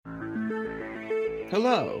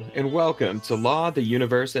Hello, and welcome to Law, the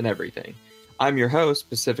Universe, and Everything. I'm your host,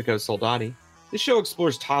 Pacifico Soldati. This show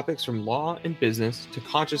explores topics from law and business to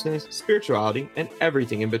consciousness, spirituality, and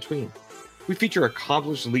everything in between. We feature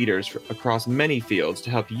accomplished leaders across many fields to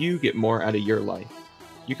help you get more out of your life.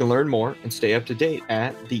 You can learn more and stay up to date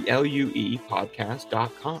at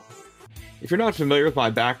theluepodcast.com. If you're not familiar with my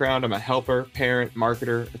background, I'm a helper, parent,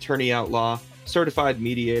 marketer, attorney outlaw, certified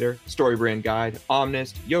mediator, story brand guide,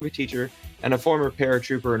 omnist, yoga teacher, and a former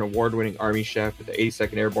paratrooper and award-winning Army chef with the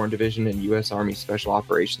 82nd Airborne Division and U.S. Army Special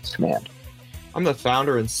Operations Command. I'm the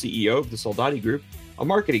founder and CEO of the Soldati Group, a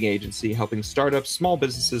marketing agency helping startups, small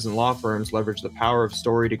businesses, and law firms leverage the power of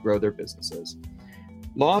story to grow their businesses.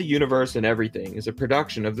 Law, the Universe, and Everything is a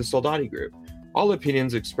production of the Soldati Group. All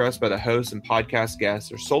opinions expressed by the hosts and podcast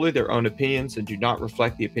guests are solely their own opinions and do not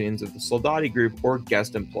reflect the opinions of the Soldati Group or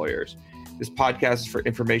guest employers. This podcast is for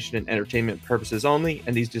information and entertainment purposes only,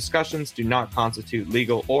 and these discussions do not constitute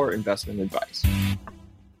legal or investment advice.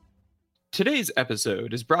 Today's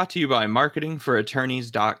episode is brought to you by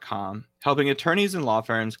marketingforattorneys.com, helping attorneys and law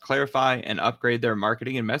firms clarify and upgrade their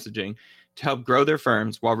marketing and messaging to help grow their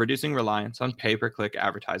firms while reducing reliance on pay-per-click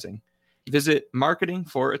advertising. Visit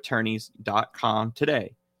marketingforattorneys.com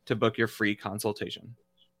today to book your free consultation.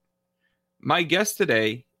 My guest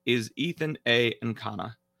today is Ethan A.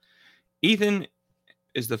 Nkana. Ethan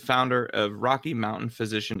is the founder of Rocky Mountain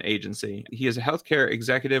Physician Agency. He is a healthcare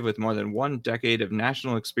executive with more than 1 decade of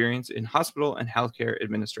national experience in hospital and healthcare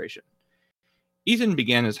administration. Ethan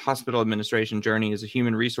began his hospital administration journey as a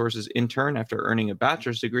human resources intern after earning a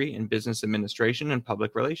bachelor's degree in business administration and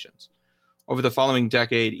public relations. Over the following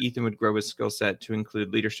decade, Ethan would grow his skill set to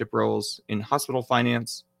include leadership roles in hospital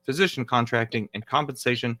finance, physician contracting and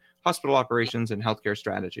compensation, hospital operations, and healthcare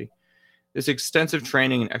strategy. This extensive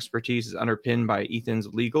training and expertise is underpinned by Ethan's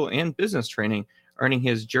legal and business training, earning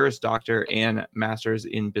his Juris Doctor and Master's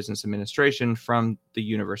in Business Administration from the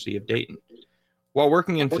University of Dayton. While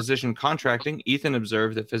working in physician contracting, Ethan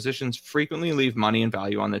observed that physicians frequently leave money and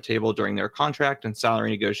value on the table during their contract and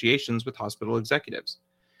salary negotiations with hospital executives.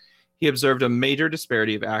 He observed a major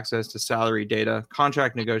disparity of access to salary data,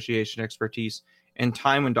 contract negotiation expertise, and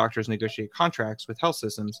time when doctors negotiate contracts with health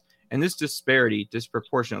systems, and this disparity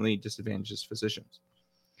disproportionately disadvantages physicians.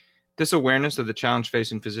 This awareness of the challenge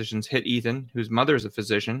facing physicians hit Ethan, whose mother is a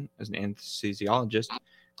physician, as an anesthesiologist,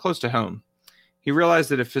 close to home. He realized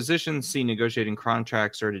that if physicians see negotiating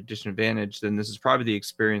contracts are at a disadvantage, then this is probably the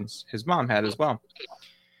experience his mom had as well.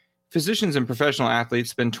 Physicians and professional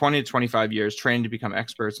athletes spend 20 to 25 years training to become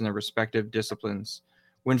experts in their respective disciplines.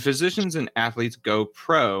 When physicians and athletes go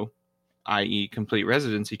pro, i.e. complete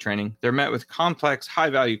residency training, they're met with complex,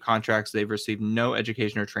 high-value contracts they've received no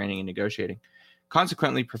education or training in negotiating.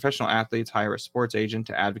 Consequently, professional athletes hire a sports agent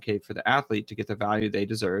to advocate for the athlete to get the value they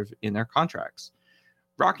deserve in their contracts.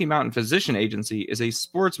 Rocky Mountain Physician Agency is a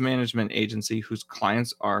sports management agency whose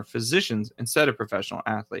clients are physicians instead of professional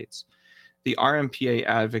athletes. The RMPA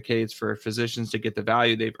advocates for physicians to get the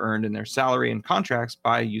value they've earned in their salary and contracts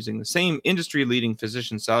by using the same industry-leading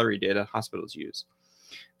physician salary data hospitals use.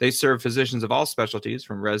 They serve physicians of all specialties,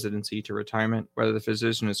 from residency to retirement, whether the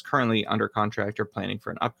physician is currently under contract or planning for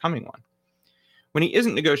an upcoming one. When he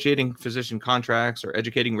isn't negotiating physician contracts or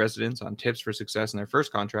educating residents on tips for success in their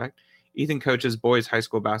first contract, Ethan coaches boys high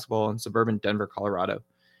school basketball in suburban Denver, Colorado.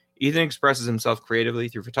 Ethan expresses himself creatively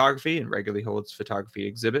through photography and regularly holds photography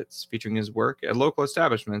exhibits featuring his work at local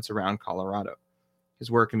establishments around Colorado. His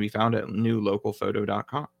work can be found at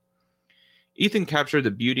newlocalphoto.com. Ethan captured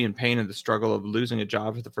the beauty and pain of the struggle of losing a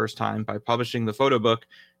job for the first time by publishing the photo book,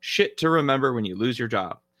 Shit to Remember When You Lose Your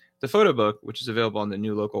Job. The photo book, which is available on the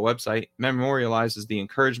New Local website, memorializes the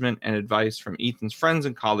encouragement and advice from Ethan's friends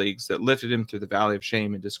and colleagues that lifted him through the valley of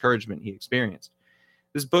shame and discouragement he experienced.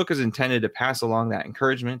 This book is intended to pass along that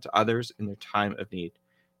encouragement to others in their time of need.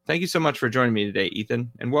 Thank you so much for joining me today,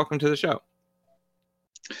 Ethan, and welcome to the show.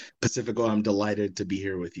 Pacifico, I'm delighted to be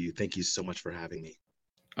here with you. Thank you so much for having me.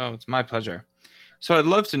 Oh, it's my pleasure. So I'd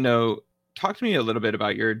love to know, talk to me a little bit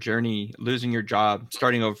about your journey, losing your job,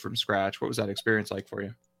 starting over from scratch. What was that experience like for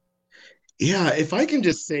you? Yeah, if I can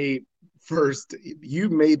just say first, you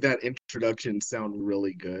made that introduction sound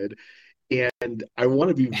really good. And I want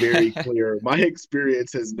to be very clear. My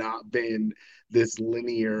experience has not been this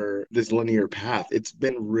linear path. It's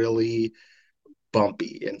been really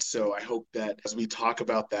bumpy. And so I hope that as we talk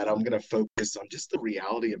about that, I'm going to focus on just the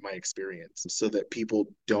reality of my experience so that people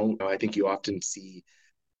don't, I think you often see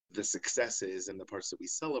the successes and the parts that we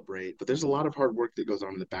celebrate, but there's a lot of hard work that goes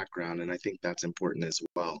on in the background. And I think that's important as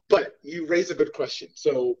well. But you raise a good question.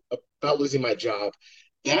 So about losing my job,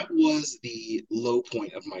 that was the low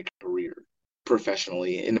point of my career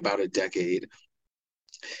professionally in about a decade.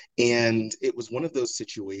 And it was one of those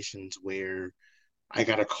situations where I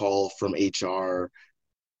got a call from HR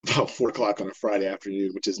about 4 o'clock on a Friday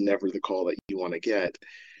afternoon, which is never the call that you want to get.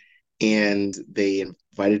 And they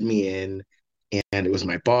invited me in, and it was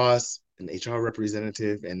my boss, an HR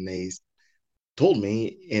representative, and they told me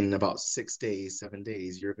in about 6 days, 7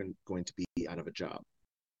 days, you're going to be out of a job.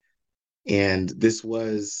 And this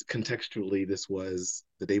was contextually, this was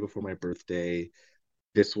the day before my birthday.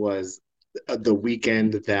 This was the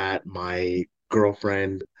weekend that my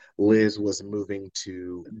girlfriend Liz was moving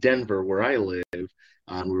to Denver, where I live.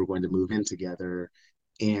 We were going to move in together,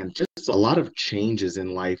 and just a lot of changes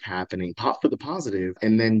in life happening, pop for the positive,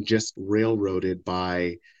 and then just railroaded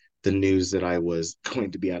by the news that I was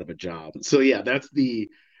going to be out of a job. So yeah, that's the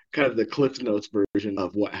kind of the Cliff Notes version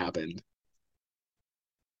of what happened.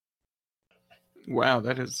 Wow,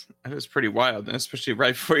 that is pretty wild, especially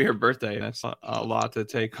right before your birthday. That's a lot to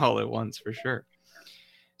take all at once, for sure.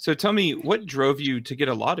 So tell me, what drove you to get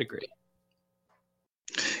a law degree?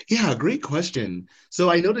 Yeah, great question.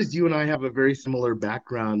 So I noticed you and I have a very similar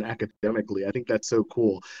background academically. I think that's so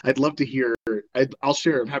cool. I'd love to hear, I'll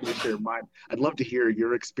share, I'm happy to share mine. I'd love to hear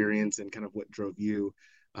your experience and kind of what drove you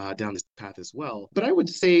down this path as well. But I would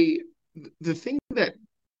say the thing that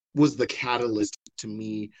was the catalyst to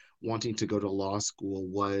me wanting to go to law school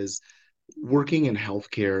was working in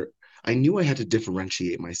healthcare. I knew I had to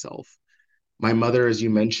differentiate myself. My mother, as you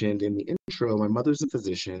mentioned in the intro, my mother's a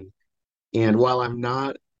physician. And while I'm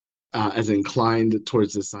not as inclined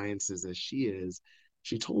towards the sciences as she is,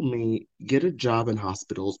 she told me, get a job in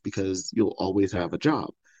hospitals because you'll always have a job.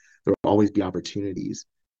 There will always be opportunities.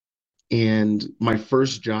 And my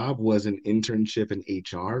first job was an internship in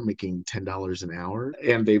HR, making $10 an hour.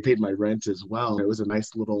 And they paid my rent as well. It was a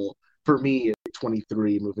nice little, for me at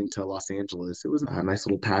 23, moving to Los Angeles, it was a nice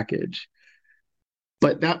little package.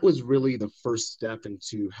 But that was really the first step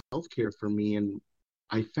into healthcare for me. And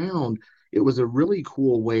I found it was a really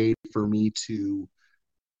cool way for me to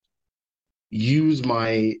use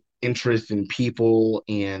my interest in people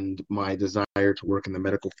and my desire to work in the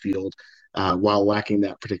medical field while lacking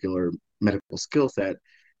that particular medical skill set.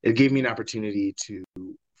 It gave me an opportunity to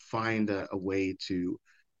find a way to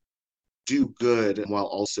do good while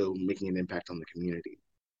also making an impact on the community.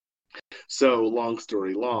 So, long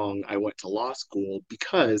story long, I went to law school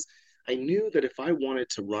because I knew that if I wanted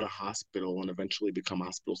to run a hospital and eventually become a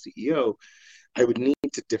hospital CEO, I would need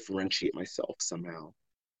to differentiate myself somehow.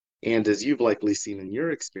 And as you've likely seen in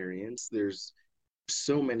your experience, there's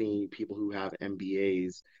so many people who have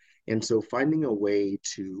MBAs. And so finding a way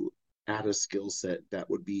to add a skill set that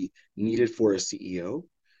would be needed for a CEO,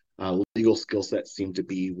 legal skill set seemed to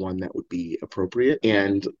be one that would be appropriate.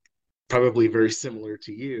 And probably very similar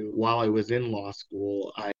to you, while I was in law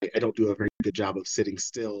school, I don't do a very good job of sitting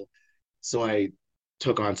still. So I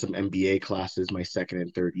took on some MBA classes my second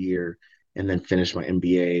and third year, and then finished my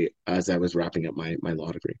MBA as I was wrapping up my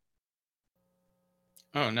law degree.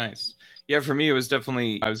 Oh, nice. Yeah, for me, it was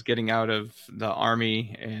definitely, I was getting out of the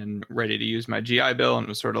army and ready to use my GI Bill. And it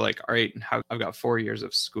was sort of like, all right, I've got 4 years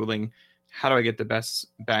of schooling. How do I get the best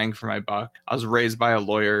bang for my buck? I was raised by a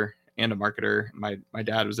lawyer and a marketer. My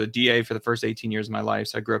dad was a DA for the first 18 years of my life.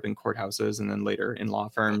 So I grew up in courthouses and then later in law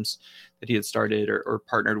firms that he had started or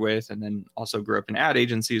partnered with. And then also grew up in ad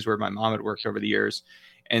agencies where my mom had worked over the years.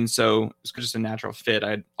 And so it was just a natural fit.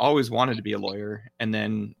 I'd always wanted to be a lawyer and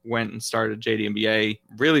then went and started JD MBA,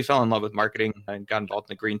 really fell in love with marketing and got involved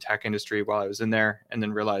in the green tech industry while I was in there, and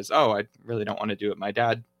then realized, oh, I really don't want to do what my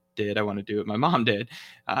dad did. I want to do what my mom did.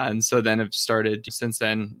 And so then I've started since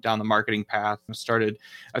then down the marketing path. I started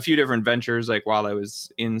a few different ventures like while I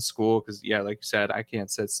was in school, because yeah, like you said, I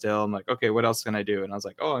can't sit still. I'm like, okay, what else can I do? And I was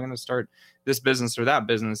like, oh, I'm going to start this business or that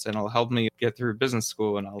business, and it'll help me get through business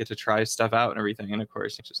school and I'll get to try stuff out and everything. And of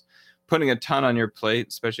course, it's just putting a ton on your plate,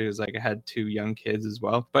 especially as like I had 2 young kids as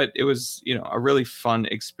well. But it was, a really fun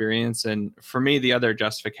experience. And for me, the other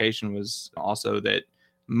justification was also that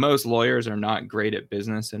most lawyers are not great at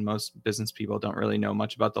business and most business people don't really know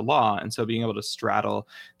much about the law. And so being able to straddle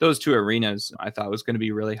those 2 arenas, I thought was going to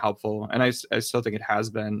be really helpful. And I still think it has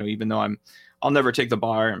been, even though I'll never take the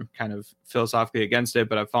bar. I'm kind of philosophically against it,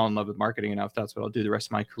 but I've fallen in love with marketing enough. That's what I'll do the rest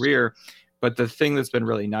of my career. But the thing that's been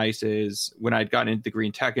really nice is when I'd gotten into the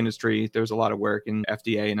green tech industry, there was a lot of work in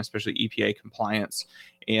FDA and especially EPA compliance.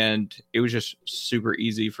 And it was just super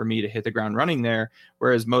easy for me to hit the ground running there.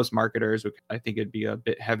 Whereas most marketers, I think it'd be a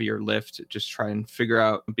bit heavier lift, just try and figure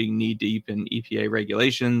out being knee deep in EPA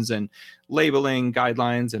regulations and labeling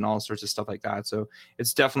guidelines and all sorts of stuff like that. So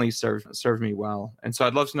it's definitely served me well. And so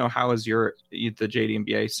I'd love to know, how has the JD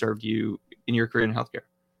MBA served you in your career in healthcare?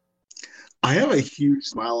 I have a huge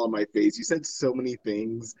smile on my face. You said so many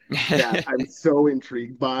things that I'm so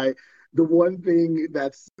intrigued by. The one thing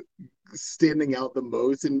that's standing out the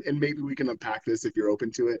most, and maybe we can unpack this if you're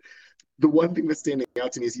open to it. The one thing that's standing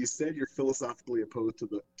out to me is you said you're philosophically opposed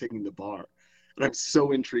to taking the bar. And I'm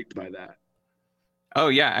so intrigued by that. Oh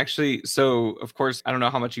yeah, actually, so of course, I don't know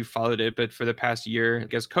how much you followed it, but for the past year, I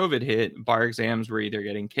guess COVID hit, bar exams were either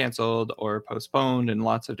getting canceled or postponed, and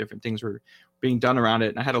lots of different things were being done around it.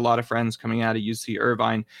 And I had a lot of friends coming out of UC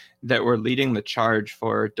Irvine that were leading the charge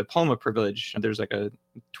for diploma privilege. There's like a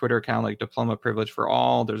Twitter account like Diploma Privilege for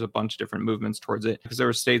All. There's a bunch of different movements towards it because there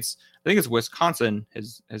were states, I think it's Wisconsin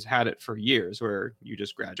has had it for years, where you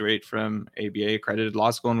just graduate from ABA accredited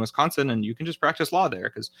law school in Wisconsin and you can just practice law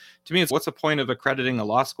there. Because to me, it's what's the point of accrediting a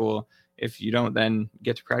law school if you don't then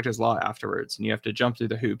get to practice law afterwards, and you have to jump through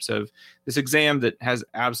the hoops of this exam that has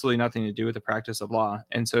absolutely nothing to do with the practice of law.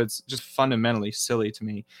 And so it's just fundamentally silly to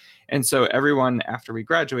me. And so everyone after we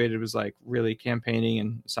graduated was like really campaigning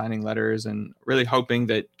and signing letters and really hoping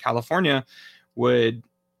that California would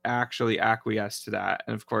actually acquiesce to that.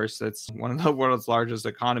 And of course, that's one of the world's largest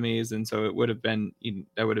economies. And so it would have been,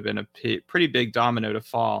 that would have been a pretty big domino to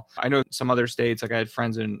fall. I know some other states, like I had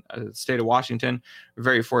friends in the state of Washington, were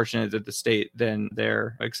very fortunate that the state then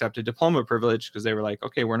there accepted diploma privilege because they were like,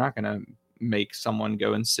 okay, we're not going to make someone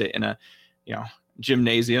go and sit in a,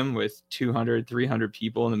 gymnasium with 200, 300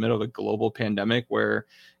 people in the middle of a global pandemic where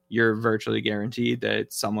you're virtually guaranteed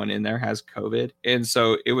that someone in there has COVID. And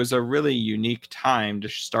so it was a really unique time to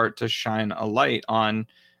start to shine a light on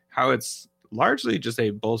how it's largely just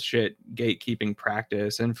a bullshit gatekeeping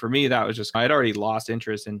practice. And for me, that was just, I'd already lost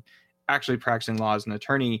interest in actually practicing law as an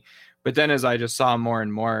attorney. But then as I just saw more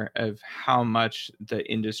and more of how much the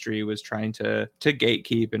industry was trying to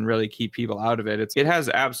gatekeep and really keep people out of it, it has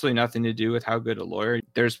absolutely nothing to do with how good a lawyer.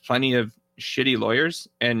 There's plenty of shitty lawyers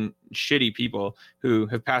and shitty people who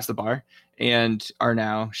have passed the bar and are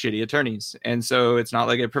now shitty attorneys. And so it's not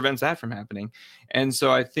like it prevents that from happening. And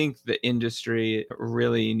so I think the industry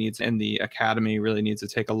really needs, and the academy really needs to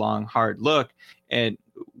take a long, hard look at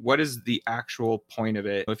what is the actual point of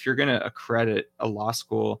it. If you're going to accredit a law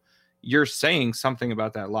school, you're saying something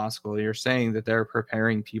about that law school. You're saying that they're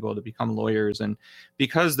preparing people to become lawyers. And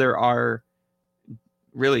because there are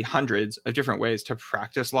really hundreds of different ways to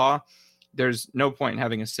practice law, there's no point in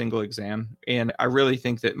having a single exam. And I really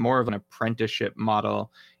think that more of an apprenticeship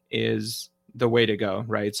model is the way to go,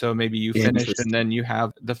 right? So maybe you finish and then you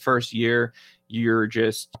have the first year, you're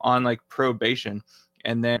just on like probation.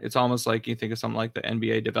 And then it's almost like you think of something like the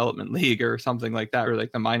NBA Development League or something like that, or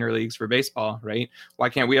like the minor leagues for baseball, right? Why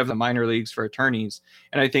can't we have the minor leagues for attorneys?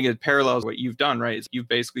 And I think it parallels what you've done, right? You've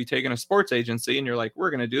basically taken a sports agency and you're like, we're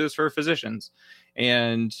going to do this for physicians.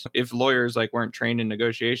 And if lawyers like weren't trained in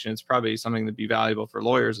negotiation, it's probably something that'd be valuable for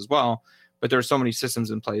lawyers as well. But there's so many systems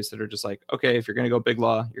in place that are just like, okay, if you're going to go big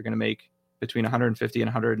law, you're going to make between $150,000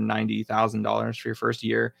 and $190,000 for your first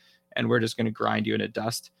year, and we're just going to grind you into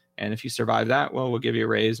dust. And if you survive that, well, we'll give you a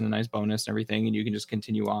raise and a nice bonus and everything, and you can just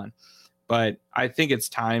continue on. But I think it's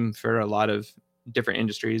time for a lot of different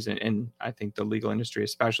industries, and I think the legal industry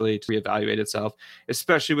especially, to reevaluate itself,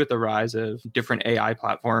 especially with the rise of different AI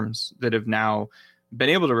platforms that have now been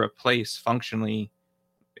able to replace functionally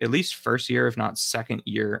at least first year, if not second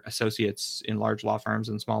year associates in large law firms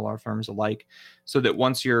and small law firms alike, so that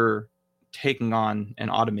once you're taking on and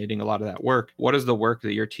automating a lot of that work, what is the work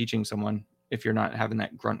that you're teaching someone if you're not having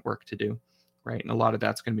that grunt work to do, right? And a lot of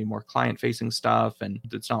that's going to be more client-facing stuff, and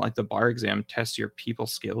it's not like the bar exam tests your people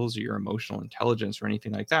skills or your emotional intelligence or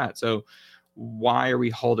anything like that. So why are we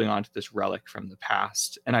holding on to this relic from the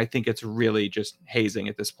past? And I think it's really just hazing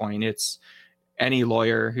at this point. It's any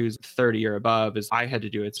lawyer who's 30 or above is, I had to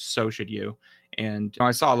do it, so should you. And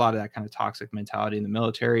I saw a lot of that kind of toxic mentality in the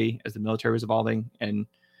military as the military was evolving, and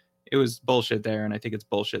it was bullshit there. And I think it's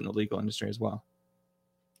bullshit in the legal industry as well.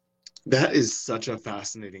 That is such a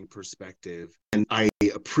fascinating perspective, and I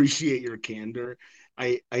appreciate your candor.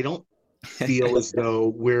 I don't feel as though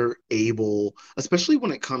we're able, especially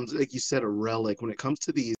when it comes, like you said, a relic, when it comes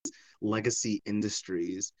to these legacy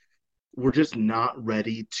industries, we're just not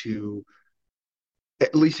ready to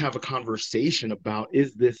at least have a conversation about,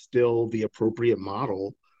 is this still the appropriate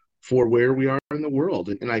model for where we are in the world?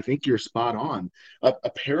 And I think you're spot on. A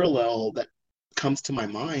parallel that comes to my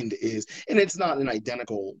mind is, and it's not an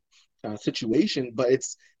identical situation, but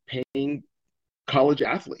it's paying college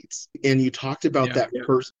athletes. And you talked about that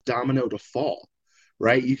first domino to fall,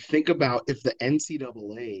 right? You think about if the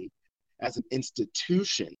NCAA as an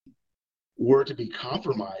institution were to be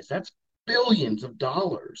compromised, that's billions of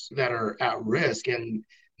dollars that are at risk. And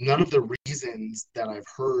none of the reasons that I've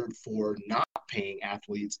heard for not paying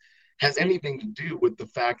athletes has anything to do with the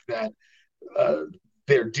fact that uh,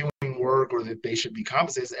 they're doing work or that they should be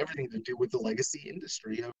compensated. It's everything to do with the legacy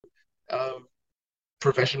industry of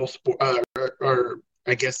professional sport, or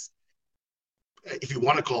I guess if you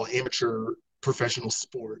want to call it amateur professional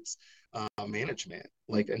sports management,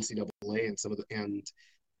 like NCAA and some of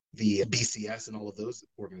the BCS and all of those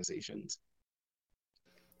organizations.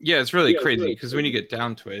 Yeah, it's really crazy because when you get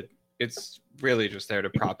down to it, it's really just there to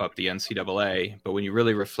prop up the NCAA. But when you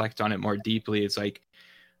really reflect on it more deeply, it's like,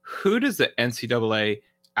 who does the NCAA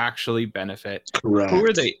actually benefit? Correct. Who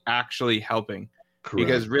are they actually helping? Correct.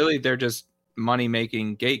 Because really, they're just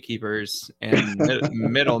money-making gatekeepers and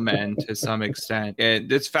middlemen to some extent.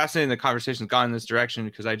 And it's fascinating the conversation's gone in this direction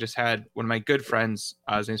because I just had one of my good friends,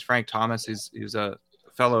 his name's Frank Thomas. He's a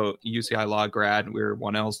fellow UCI law grad. We were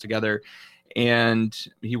 1Ls together. And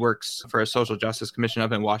he works for a social justice commission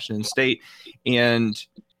up in Washington State. And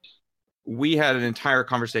we had an entire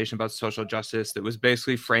conversation about social justice that was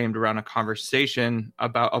basically framed around a conversation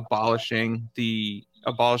about abolishing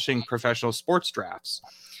professional sports drafts.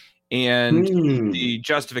 And the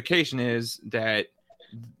justification is that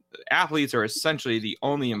athletes are essentially the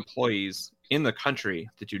only employees in the country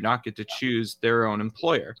that do not get to choose their own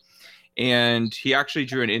employer. And he actually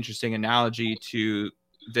drew an interesting analogy to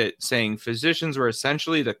that, saying physicians were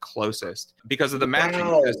essentially the closest because of the matching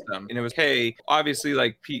system. And it was, hey, obviously,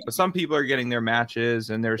 like some people are getting their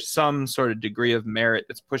matches and there's some sort of degree of merit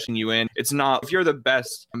that's pushing you in. It's not, if you're the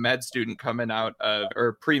best med student coming out of,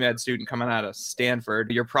 or pre-med student coming out of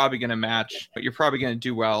Stanford, you're probably going to match, but you're probably going to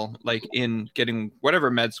do well, like in getting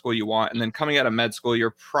whatever med school you want. And then coming out of med school,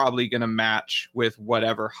 you're probably going to match with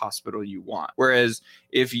whatever hospital you want. Whereas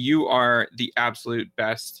if you are the absolute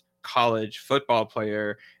best college football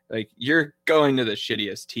player, like you're going to the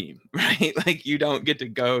shittiest team, right? Like you don't get to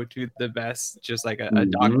go to the best, just like a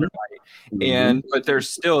doctor might. And but there's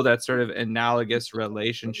still that sort of analogous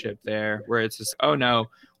relationship there where it's just, oh no,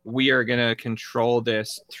 we are going to control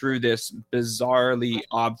this through this bizarrely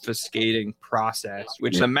obfuscating process,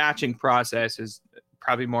 which the matching process is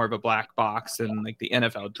probably more of a black box than like the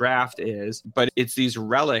NFL draft is, but it's these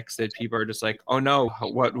relics that people are just like, oh no,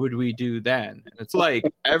 what would we do then? It's like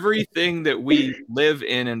everything that we live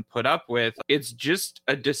in and put up with, it's just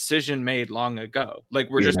a decision made long ago. Like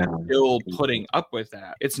we're just still putting up with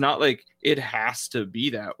that. It's not like it has to be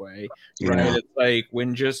that way, right? It's like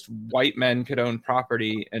when just white men could own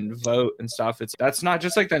property and vote and stuff, that's not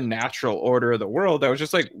just like the natural order of the world. That was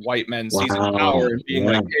just like white men seizing power and being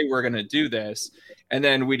like, hey, we're gonna do this. And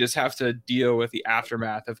then we just have to deal with the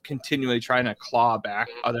aftermath of continually trying to claw back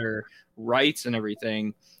other rights and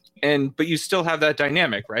everything. But you still have that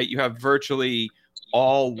dynamic, right? You have virtually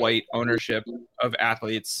all white ownership of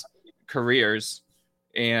athletes' careers,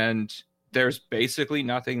 and there's basically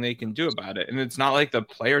nothing they can do about it. And it's not like the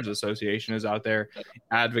Players Association is out there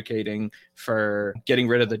advocating for getting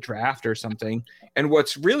rid of the draft or something. And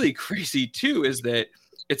what's really crazy too is that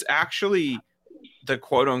it's actually the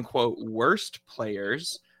quote unquote worst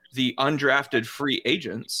players, the undrafted free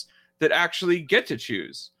agents, that actually get to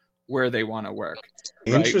choose where they want to work.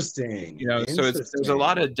 Right? Interesting. So there's a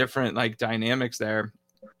lot of different like dynamics there.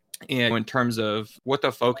 And in terms of what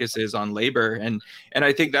the focus is on labor. And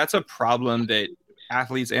I think that's a problem that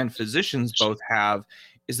athletes and physicians both have,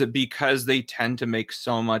 is that because they tend to make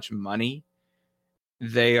so much money,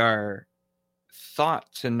 they are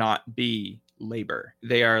thought to not be labor.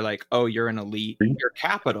 They are like, oh, you're an elite, you're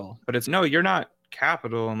capital. But it's no, you're not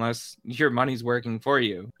capital unless your money's working for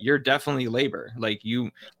you. You're definitely labor. Like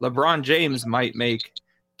LeBron James might make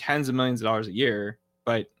tens of millions of dollars a year,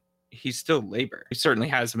 but he's still labor. He certainly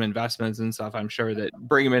has some investments and stuff, I'm sure, that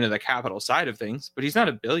bring him into the capital side of things, but he's not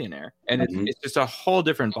a billionaire. And it's just a whole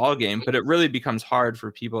different ballgame. But it really becomes hard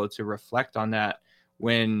for people to reflect on that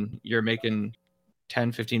when you're making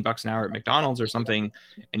 10, 15 bucks an hour at McDonald's or something,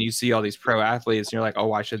 and you see all these pro athletes and you're like, oh,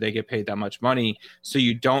 why should they get paid that much money? So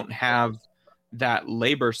you don't have that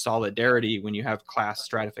labor solidarity when you have class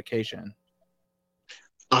stratification.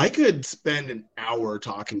 I could spend an hour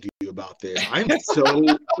talking to you about this. I'm so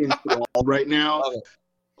enthralled right now.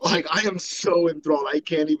 Like, I am so enthralled. I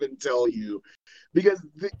can't even tell you, because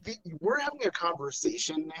we're having a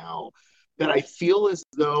conversation now that I feel as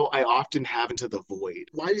though I often have into the void.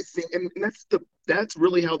 Why do things, and that's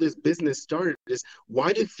really how this business started, is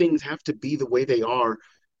why do things have to be the way they are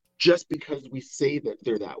just because we say that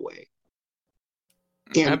they're that way?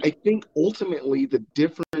 And I think ultimately the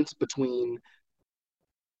difference between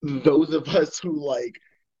those of us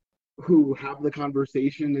who have the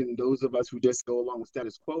conversation and those of us who just go along with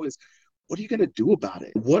status quo is, what are you going to do about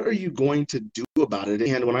it? What are you going to do about it?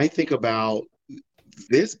 And when I think about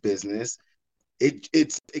this business,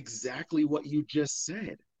 It's exactly what you just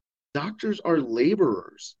said. Doctors are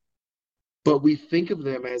laborers, but we think of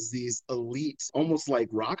them as these elites, almost like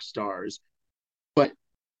rock stars. But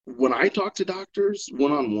when I talk to doctors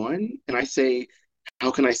one on one and I say, how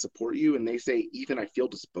can I support you? And they say, Ethan, I feel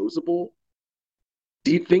disposable.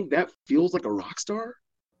 Do you think that feels like a rock star?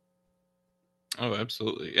 Oh,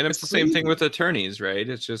 absolutely. And It's it's the same thing crazy. with attorneys, right?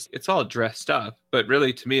 It's just, it's all dressed up. But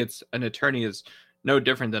really, to me, it's an attorney is no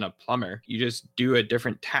different than a plumber. You just do a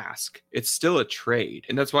different task. It's still a trade.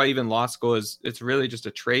 And that's why even law school is, it's really just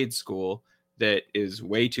a trade school that is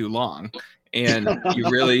way too long. And you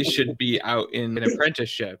really should be out in an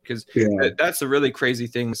apprenticeship because Yeah. that's the really crazy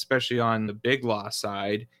thing, especially on the big law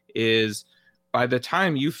side, is by the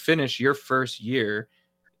time you finish your first year,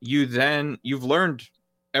 you've learned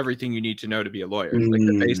everything you need to know to be a lawyer, like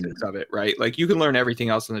the basics Mm. of it, right? Like you can learn everything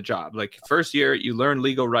else in the job. Like first year, you learn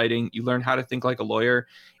legal writing, you learn how to think like a lawyer,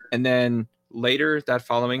 and then later that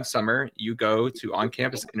following summer, you go to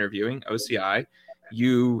on-campus interviewing, OCI.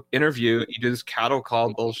 You interview, you do this cattle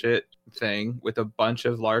call bullshit thing with a bunch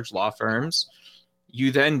of large law firms.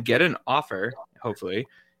 You then get an offer, hopefully,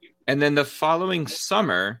 and then the following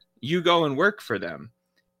summer, you go and work for them.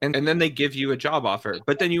 And then they give you a job offer,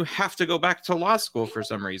 but then you have to go back to law school for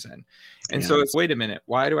some reason. And Yeah. so it's, wait a minute,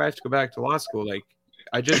 why do I have to go back to law school? Like,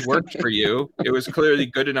 I just worked for you. It was clearly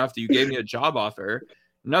good enough that you gave me a job offer.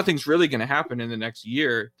 Nothing's really going to happen in the next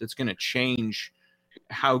year that's going to change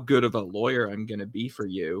how good of a lawyer I'm going to be for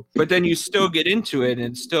you. But then you still get into it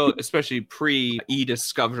and still, especially pre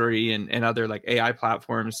e-discovery and other like AI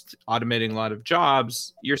platforms automating a lot of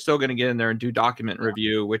jobs, you're still going to get in there and do document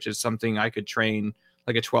review, which is something I could train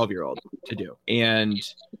like a 12-year-old to do. And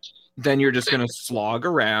then you're just going to slog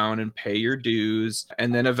around and pay your dues.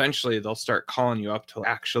 And then eventually they'll start calling you up to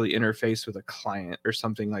actually interface with a client or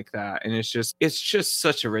something like that. And it's just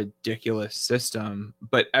such a ridiculous system,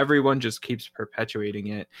 but everyone just keeps perpetuating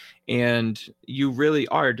it. And you really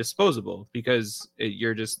are disposable because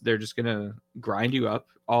they're just going to grind you up.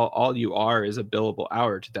 All you are is a billable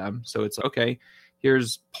hour to them. So it's okay.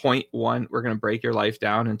 Here's point one. We're going to break your life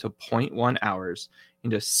down into 0.1 hours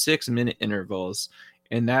into 6-minute intervals,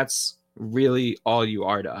 and that's really all you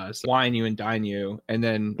are to us. Wine you and dine you, and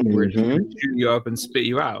then we're just going to Mm-hmm. chew you up and spit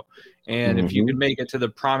you out. And if you Mm-hmm. can make it to the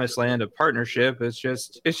promised land of partnership, it's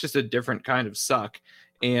just a different kind of suck.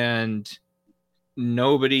 And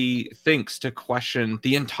nobody thinks to question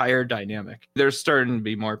the entire dynamic. There's starting to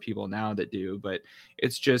be more people now that do, but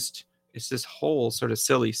it's this whole sort of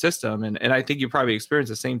silly system. And I think you probably experience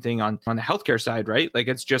the same thing on the healthcare side, right? Like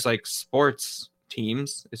it's just like sports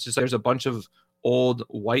teams. It's just like there's a bunch of old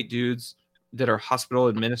white dudes that are hospital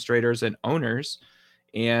administrators and owners,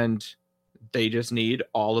 and they just need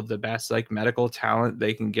all of the best like medical talent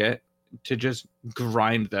they can get to just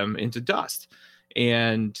grind them into dust.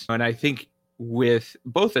 And I think with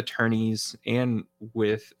both attorneys and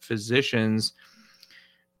with physicians,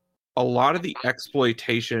 a lot of the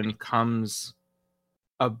exploitation comes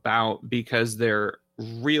about because they're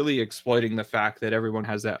really exploiting the fact that everyone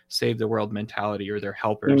has that save the world mentality, or they're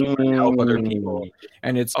helpers, help other people. Mm.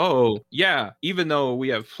 And it's, oh, yeah, even though we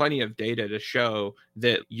have plenty of data to show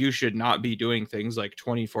that you should not be doing things like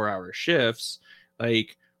 24-hour shifts,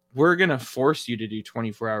 like we're going to force you to do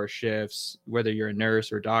 24-hour shifts, whether you're a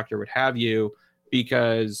nurse or doctor, what have you,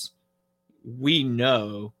 because we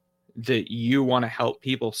know that you want to help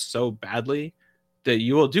people so badly that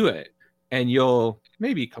you will do it, and you'll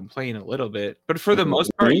maybe complain a little bit, but for the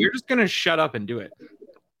most part, Mhm. you're just going to shut up and do it.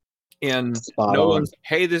 And Spot no on. one's,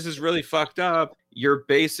 hey, this is really fucked up. You're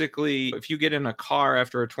basically, if you get in a car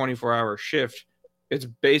after a 24-hour shift, it's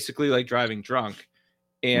basically like driving drunk.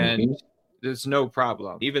 And Mhm. there's no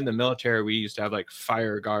problem. Even the military, we used to have like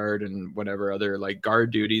fire guard and whatever other like guard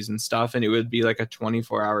duties and stuff, and it would be like a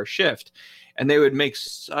 24-hour shift. And they would make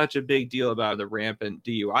such a big deal about the rampant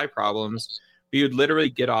DUI problems. You'd literally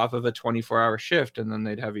get off of a 24-hour shift and then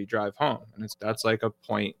they'd have you drive home. And that's like a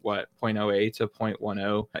point, what, 0.08 to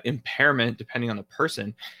 0.10 impairment, depending on the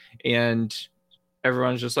person. And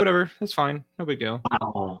everyone's just like, whatever, that's fine. No big deal.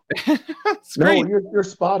 Wow. It's No, great. you're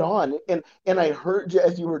spot on. And I heard you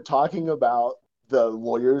as you were talking about the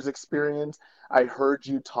lawyer's experience, I heard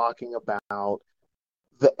you talking about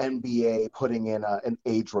the NBA putting in an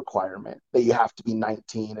age requirement that you have to be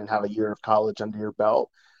 19 and have a year of college under your belt.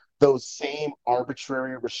 Those same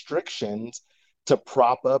arbitrary restrictions to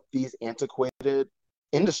prop up these antiquated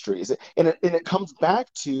industries. And it comes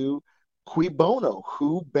back to cui bono,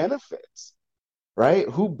 who benefits, right?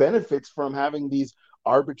 Who benefits from having these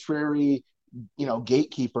arbitrary,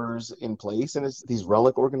 gatekeepers in place, and it's these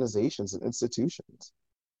relic organizations and institutions.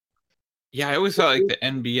 Yeah, I always felt like the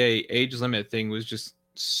NBA age limit thing was just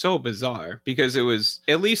so bizarre because it was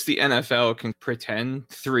at least the NFL can pretend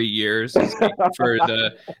 3 years is like for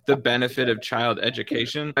the benefit of child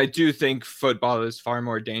education. I do think football is far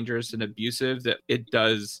more dangerous and abusive, that it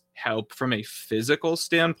does help from a physical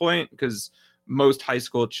standpoint because most high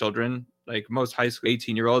school children, like most high school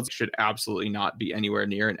 18-year-olds, should absolutely not be anywhere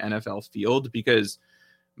near an NFL field because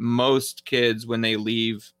most kids, when they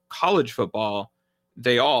leave college football,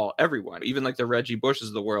 everyone, even like the Reggie Bushes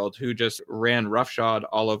of the world who just ran roughshod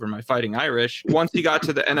all over my Fighting Irish, once he got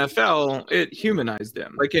to the NFL, it humanized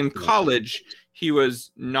him. Like in college, he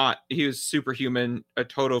was superhuman, a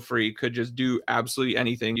total freak, could just do absolutely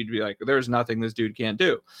anything. You'd be like, there's nothing this dude can't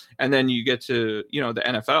do. And then you get to, the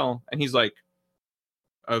NFL, and he's like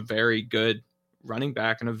a very good running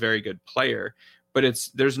back and a very good player. But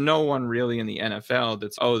there's no one really in the NFL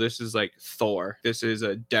that's, oh, this is like Thor, this is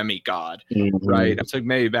a demigod, right? It's like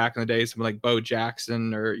maybe back in the day, someone like Bo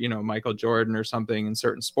Jackson or Michael Jordan or something in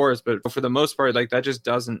certain sports, but for the most part, like that just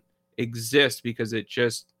doesn't exist because it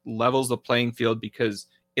just levels the playing field because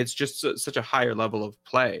it's just such a higher level of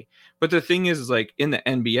play. But the thing is like in the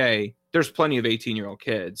NBA, there's plenty of 18-year-old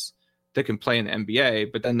kids that can play in the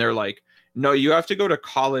NBA, but then they're like, no, you have to go to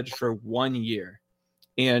college for 1 year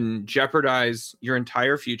and jeopardize your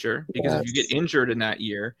entire future because if you get injured in that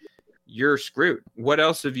year, you're screwed. What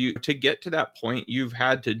else have you, to get to that point, you've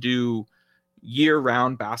had to do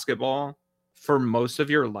year-round basketball for most of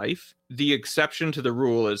your life. The exception to the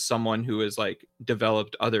rule is someone who has like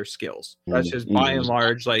developed other skills. That's just by and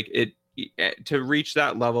large, like to reach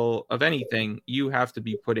that level of anything, you have to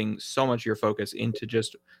be putting so much of your focus into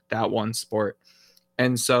just that one sport.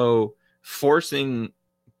 And so forcing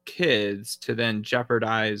kids to then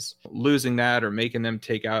jeopardize losing that or making them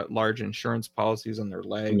take out large insurance policies on their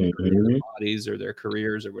leg or their bodies or their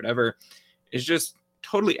careers or whatever is just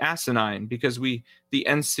totally asinine because the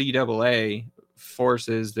NCAA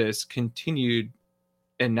forces this continued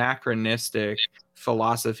anachronistic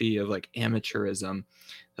philosophy of like amateurism.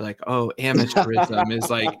 They're like, oh, amateurism is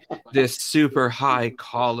like this super high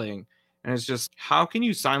calling. And it's just, how can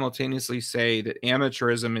you simultaneously say that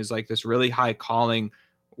amateurism is like this really high calling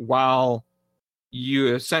while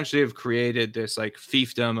you essentially have created this like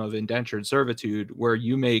fiefdom of indentured servitude where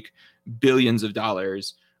you make billions of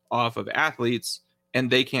dollars off of athletes and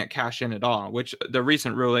they can't cash in at all, which the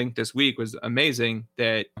recent ruling this week was amazing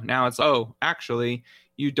that now it's, oh, actually,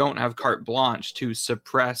 you don't have carte blanche to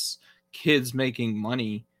suppress kids making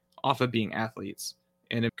money off of being athletes.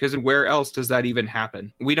 And because where else does that even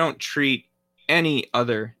happen? We don't treat any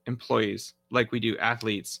other employees like we do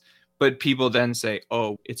athletes, but people then say,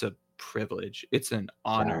 oh, it's a privilege, it's an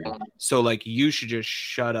honor, so like you should just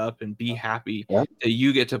shut up and be happy that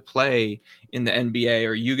you get to play in the NBA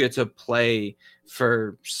or you get to play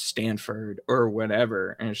for Stanford or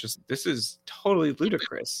whatever. And it's just, this is totally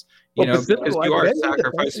ludicrous, because you are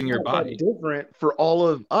sacrificing your body. Different for all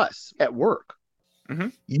of us at work.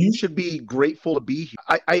 You should be grateful to be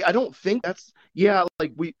here. I don't think that's,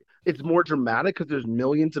 it's more dramatic because there's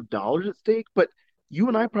millions of dollars at stake, but you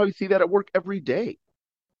and I probably see that at work every day.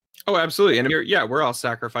 Oh, absolutely. And we're all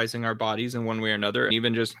sacrificing our bodies in one way or another. And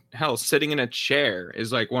even just hell, sitting in a chair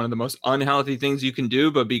is like one of the most unhealthy things you can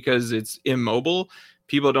do. But because it's immobile,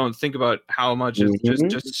 people don't think about how much it's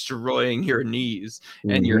just destroying your knees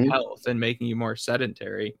and your health and making you more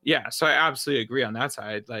sedentary. Yeah. So I absolutely agree on that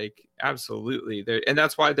side. Like, absolutely. And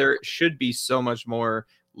that's why there should be so much more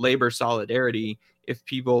labor solidarity if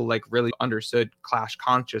people like really understood class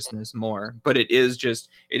consciousness more. But it is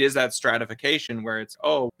that stratification where it's,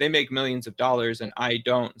 oh, they make millions of dollars and I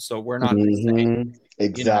don't, so we're not the same.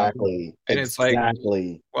 Exactly. And it's like,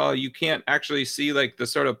 well, you can't actually see like the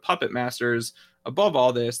sort of puppet masters above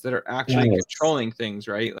all this that are actually controlling things,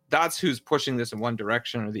 right? That's who's pushing this in one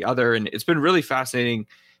direction or the other. And it's been really fascinating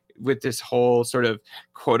with this whole sort of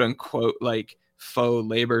quote unquote like faux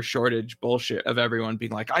labor shortage bullshit of everyone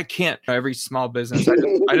being like, I can't, every small business.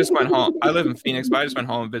 I just went home. I live in Phoenix, but I just went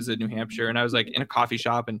home and visited New Hampshire, and I was like in a coffee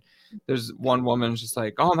shop, and there's one woman just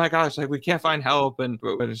like, oh my gosh, like we can't find help. And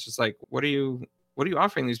it's just like, what are you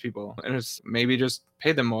offering these people? And it's maybe just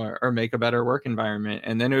pay them more or make a better work environment,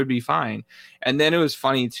 and then it would be fine. And then it was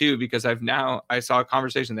funny too, because I saw a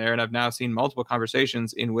conversation there, and I've now seen multiple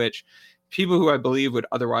conversations in which people who I believe would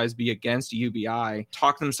otherwise be against UBI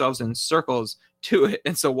talk themselves in circles to it.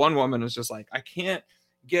 And so one woman was just like, I can't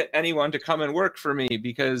get anyone to come and work for me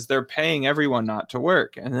because they're paying everyone not to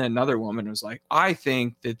work. And then another woman was like, I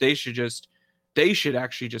think that they should just they should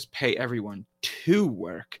actually just pay everyone to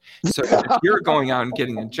work. So if you're going out and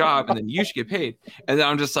getting a job, and then you should get paid. And then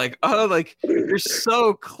I'm just like, oh, like you're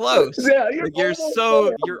so close. Yeah,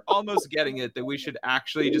 you're almost getting it, that we should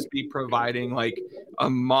actually just be providing like a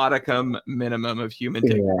modicum minimum of human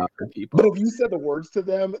dignity for people. But if you said the words to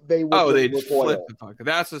them, they'd flip the fuck.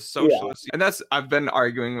 That's a socialist. And I've been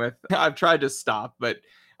arguing with. I've tried to stop, but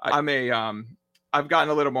I've gotten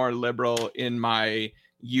a little more liberal in my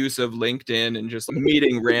use of LinkedIn and just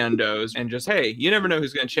meeting randos and just, hey, you never know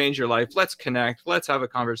who's going to change your life. Let's connect. Let's have a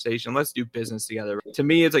conversation. Let's do business together. To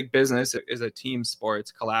me, it's like business is a team sport.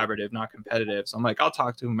 It's collaborative, not competitive. So I'm like, I'll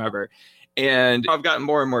talk to whomever. And I've gotten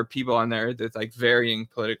more and more people on there that's like varying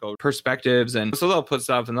political perspectives. And so they'll put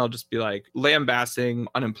stuff and they'll just be like lambasting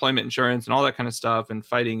unemployment insurance and all that kind of stuff and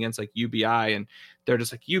fighting against like UBI. And they're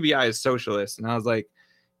just like, UBI is socialist. And I was like,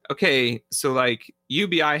 okay, so like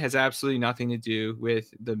UBI has absolutely nothing to do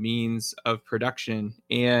with the means of production.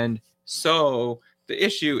 And so the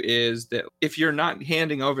issue is that if you're not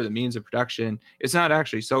handing over the means of production, it's not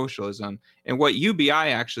actually socialism. And what UBI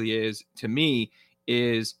actually is, to me,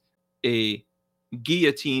 is a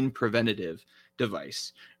guillotine preventative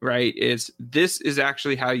device, right? This is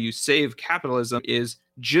actually how you save capitalism, is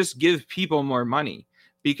just give people more money.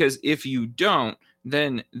 Because if you don't,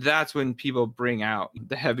 then that's when people bring out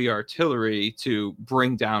the heavy artillery to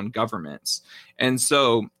bring down governments. And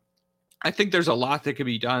so I think there's a lot that could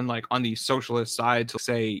be done, like on the socialist side, to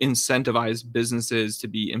say incentivize businesses to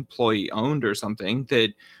be employee owned or something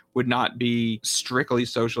that would not be strictly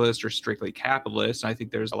socialist or strictly capitalist. I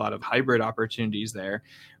think there's a lot of hybrid opportunities there.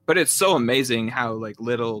 But it's so amazing how like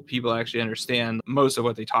little people actually understand most of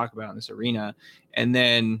what they talk about in this arena. And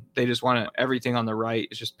then they just want everything on the right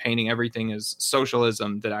is just painting everything as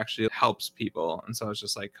socialism that actually helps people. And so it's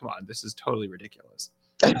just like, come on, this is totally ridiculous.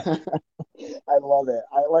 I love it.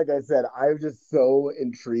 Like I said, I'm just so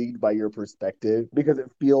intrigued by your perspective, because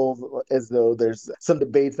it feels as though there's some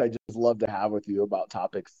debates I just love to have with you about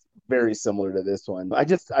topics very similar to this one. I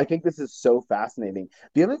think this is so fascinating.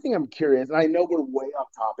 The other thing I'm curious, and I know we're way off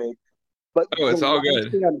topic, but it's all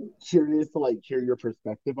good. Thing I'm curious to like hear your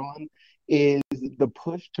perspective on is the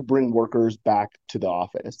push to bring workers back to the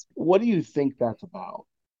office. What do you think that's about?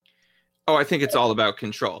 Oh, I think it's all about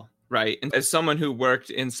control. Right. And as someone who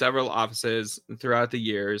worked in several offices throughout the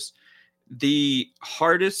years, the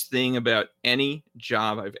hardest thing about any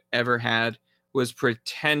job I've ever had was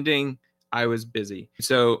pretending I was busy.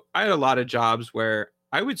 So I had a lot of jobs where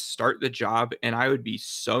I would start the job and I would be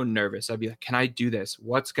so nervous. I'd be like, can I do this?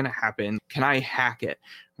 What's going to happen? Can I hack it?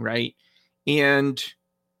 Right. And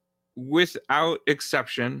without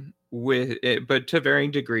exception, but to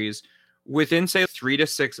varying degrees, within, say, 3 to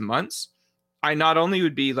 6 months, I not only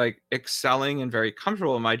would be like excelling and very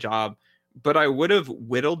comfortable in my job, but I would have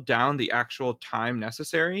whittled down the actual time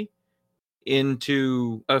necessary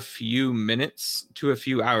into a few minutes to a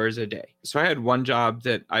few hours a day. So I had one job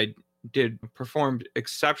that I performed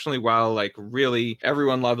exceptionally well. Like really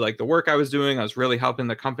everyone loved like the work I was doing. I was really helping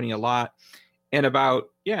the company a lot. And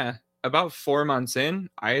about 4 months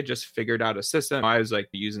in, I had just figured out a system. I was like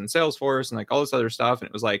using Salesforce and like all this other stuff. And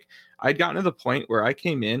it was like, I'd gotten to the point where I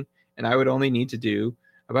came in and I would only need to do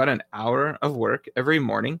about an hour of work every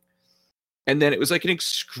morning. And then it was like an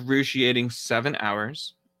excruciating 7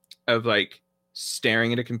 hours of like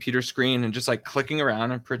staring at a computer screen and just like clicking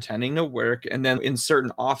around and pretending to work. And then in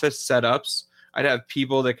certain office setups, I'd have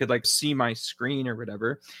people that could like see my screen or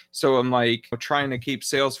whatever. So I'm like trying to keep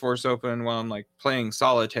Salesforce open while I'm like playing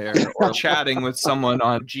solitaire or chatting with someone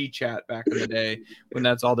on GChat back in the day when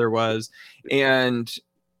that's all there was. And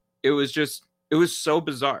it was so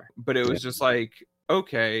bizarre, but it was just like,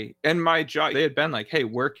 okay. And my job, they had been like, hey,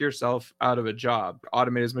 work yourself out of a job,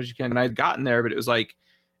 automate as much as you can. And I'd gotten there, but it was like,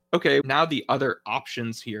 okay, now the other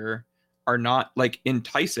options here are not like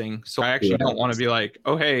enticing. So I actually don't want to be like,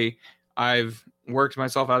 oh, hey, I've worked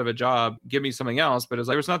myself out of a job, give me something else. But it's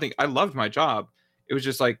like, there was nothing. I loved my job. It was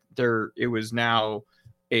just like it was now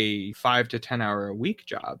a 5 to 10 hour a week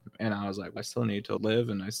job. And I was like, I still need to live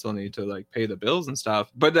and I still need to like pay the bills and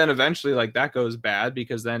stuff. But then eventually like that goes bad,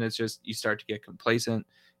 because then it's just, you start to get complacent,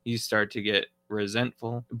 you start to get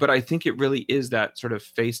resentful. But I think it really is that sort of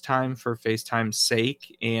FaceTime for FaceTime's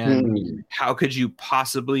sake. And how could you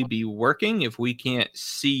possibly be working if we can't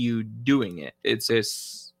see you doing it?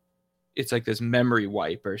 It's like this memory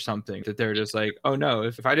wipe or something that they're just like, oh no,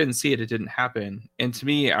 if I didn't see it, it didn't happen. And to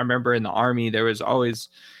me, I remember in the Army, there was always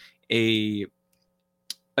a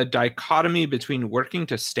dichotomy between working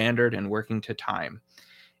to standard and working to time.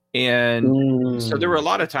 And so there were a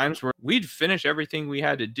lot of times where we'd finish everything we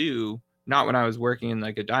had to do not when I was working in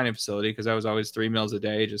like a dining facility, because I was always 3 meals a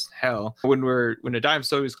day, just hell. When a dining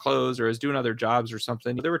facility was closed or I was doing other jobs or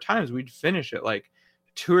something, there were times we'd finish at like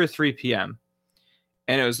 2 or 3 p.m.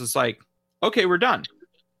 And it was just like, okay, we're done.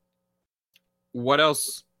 What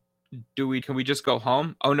else can we just go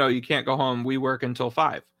home? Oh no, you can't go home. We work until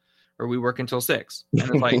 5 or we work until 6. And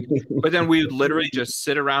it's like, but then we would literally just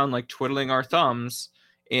sit around like twiddling our thumbs,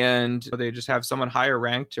 and they just have someone higher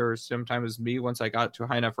ranked, or sometimes me once I got to a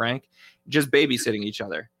high enough rank, just babysitting each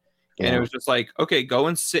other. Yeah. And it was just like, okay, go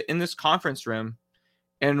and sit in this conference room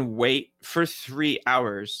and wait for 3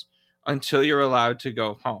 hours until you're allowed to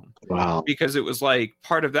go home. Wow. Because it was like,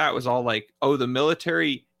 part of that was all like, oh, the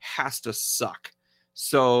military has to suck,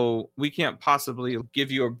 so we can't possibly give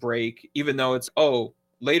you a break, even though it's, oh,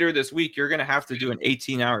 later this week you're going to have to do an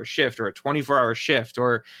 18-hour shift or a 24-hour shift,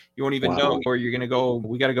 or you won't even know, or you're going to go,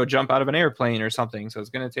 we got to go jump out of an airplane or something, so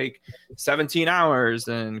it's going to take 17 hours,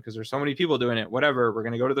 and because there's so many people doing it, whatever, we're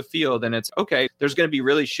going to go to the field, and it's okay, there's going to be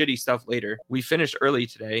really shitty stuff later. We finished early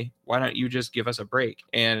today, why don't you just give us a break?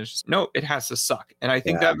 And it's just, no, it has to suck. And I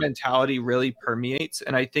think that mentality really permeates,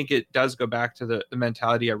 and I think it does go back to the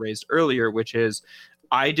mentality I raised earlier, which is,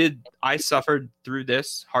 I suffered through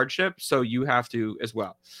this hardship, so you have to as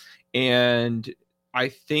well. And I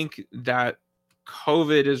think that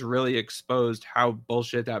COVID has really exposed how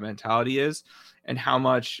bullshit that mentality is, and how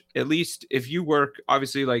much, at least if you work,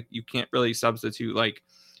 obviously, like, you can't really substitute like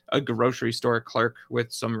a grocery store clerk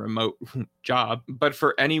with some remote job. But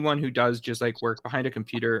for anyone who does just like work behind a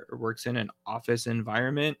computer or works in an office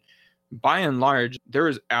environment, by and large, there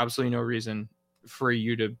is absolutely no reason for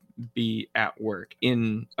you to be at work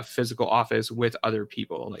in a physical office with other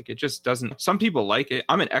people. Like, it just doesn't, some people like it.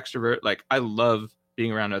 I'm an extrovert. Like, I love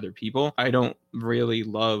being around other people. I don't really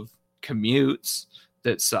love commutes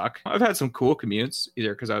that suck. I've had some cool commutes,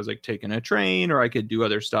 either because I was like taking a train, or I could do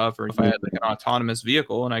other stuff, or if I had like an autonomous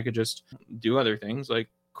vehicle and I could just do other things, like,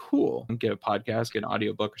 cool, get a podcast, get an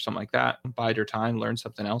audiobook or something like that, bide your time, learn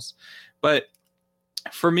something else. But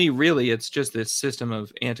for me, really, it's just this system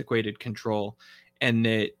of antiquated control, and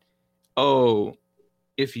that, oh,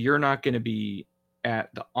 if you're not going to be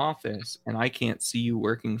at the office and I can't see you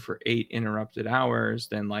working for 8 interrupted hours,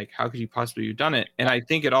 then like, how could you possibly have done it? And I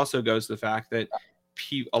think it also goes to the fact that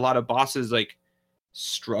a lot of bosses like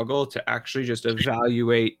struggle to actually just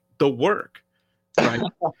evaluate the work, right?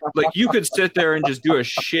 Like, you could sit there and just do a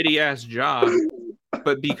shitty ass job,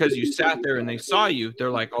 but because you sat there and they saw you,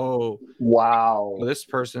 they're like, oh, wow, this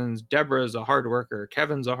person's, Deborah's a hard worker,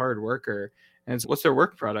 Kevin's a hard worker. And it's, what's their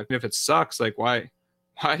work product? And if it sucks, like, why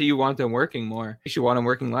do you want them working more? You should want them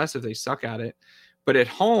working less if they suck at it. But at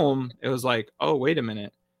home, it was like, oh, wait a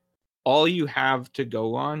minute. All you have to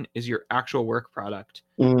go on is your actual work product.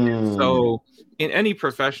 So in any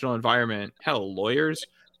professional environment, hell, lawyers,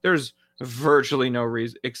 there's virtually no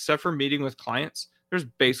reason, except for meeting with clients, there's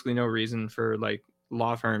basically no reason for like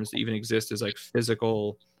law firms to even exist as like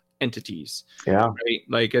physical entities. Yeah. Right.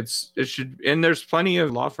 Like, it should, and there's plenty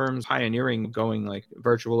of law firms pioneering going like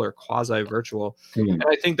virtual or quasi virtual. And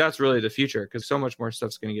I think that's really the future, because so much more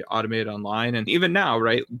stuff's going to get automated online. And even now,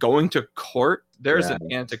 right, going to court, there's an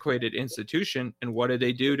antiquated institution. And what did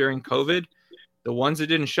they do during COVID? The ones that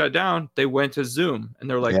didn't shut down, they went to Zoom, and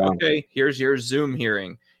they're like, okay, here's your Zoom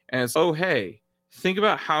hearing. And it's, oh, hey, think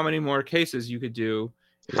about how many more cases you could do,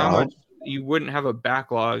 how much you wouldn't have a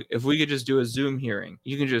backlog if we could just do a Zoom hearing.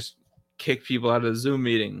 You can just kick people out of the Zoom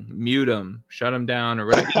meeting, mute them, shut them down, or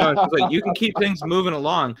whatever. You know, it's like, you can keep things moving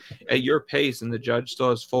along at your pace, and the judge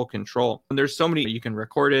still has full control. And there's so many, you can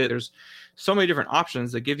record it. There's so many different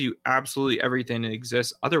options that give you absolutely everything that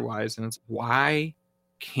exists otherwise. And it's, why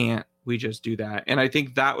can't we just do that? And I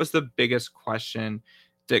think that was the biggest question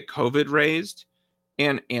that COVID raised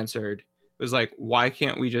and answered. It was like, why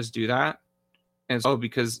can't we just do that? And it's, oh,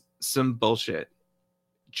 because some bullshit,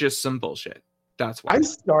 just some bullshit. That's why. I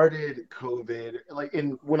started COVID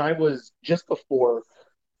when I was just before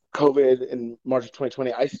COVID in March of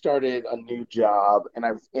 2020. I started a new job, and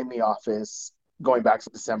I was in the office going back to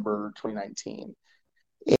December 2019.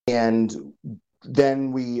 And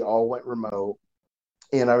then we all went remote.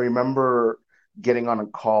 And I remember getting on a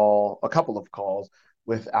couple of calls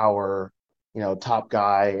with our, top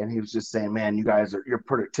guy, and he was just saying, "Man, your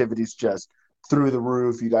productivity's just through the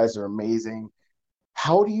roof. You guys are amazing."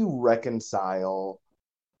 How do you reconcile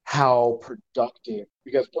how productive,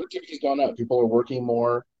 because productivity's gone up, people are working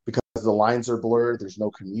more because the lines are blurred, there's no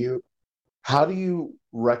commute. How do you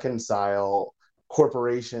reconcile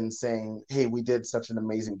corporations saying, "Hey, we did such an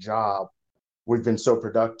amazing job, we've been so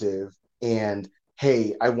productive, and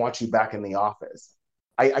hey, I want you back in the office"?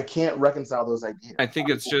 I can't reconcile those ideas. I think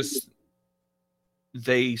it's just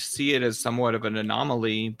they see it as somewhat of an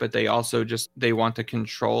anomaly, but they also they want the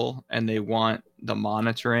control and they want the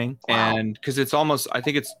monitoring. Wow. And because it's almost, I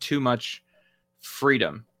think it's too much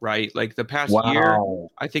freedom, right? Like the past year,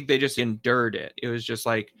 I think they just endured it. It was just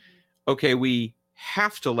like, okay, we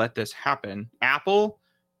have to let this happen.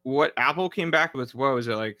 What Apple came back with, what was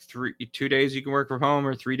it, like 2 days you can work from home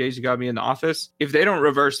or 3 days you got to be in the office? If they don't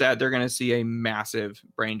reverse that, they're going to see a massive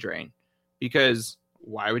brain drain, because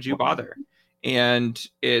why would you bother? And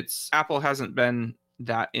Apple hasn't been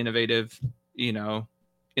that innovative, in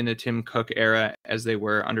the Tim Cook era as they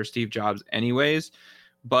were under Steve Jobs anyways.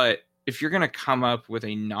 But if you're going to come up with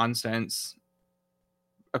a nonsense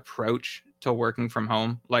approach to working from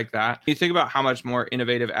home like that, you think about how much more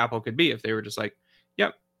innovative Apple could be if they were just like,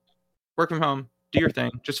 yep, work from home, do your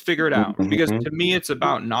thing, just figure it out. Because to me, it's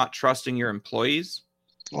about not trusting your employees.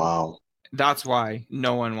 Wow. That's why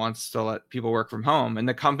no one wants to let people work from home. And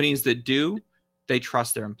the companies that do, they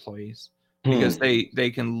trust their employees because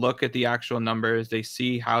they can look at the actual numbers. They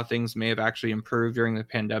see how things may have actually improved during the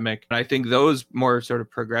pandemic. And I think those more sort of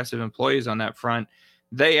progressive employees on that front,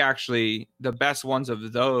 the best ones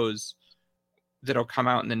of those that'll come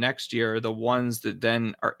out in the next year are the ones that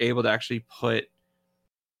then are able to actually put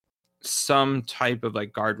some type of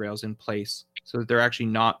like guardrails in place so that they're actually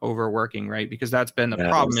not overworking, right? Because that's been the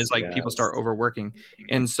problem is like people start overworking.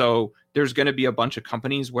 And so there's going to be a bunch of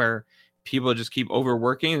companies where people just keep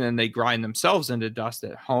overworking and then they grind themselves into dust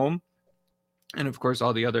at home. And of course,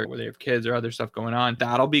 all the other, where they have kids or other stuff going on,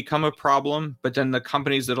 that'll become a problem. But then the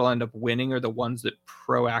companies that'll end up winning are the ones that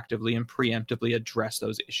proactively and preemptively address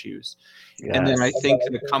those issues. Yes. And then I think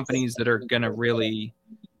the companies that are going to really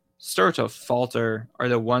start to falter are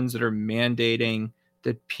the ones that are mandating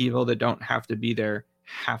that people that don't have to be there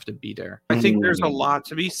have to be there. I think there's a lot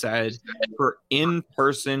to be said for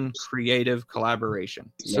in-person creative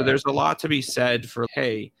collaboration. So there's a lot to be said for,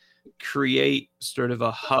 hey, create sort of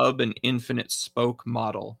a hub and infinite spoke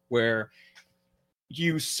model where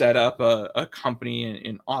you set up a company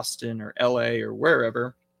in Austin or LA or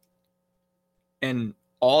wherever, and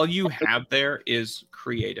all you have there is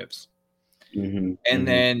creatives. And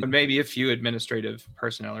then maybe a few administrative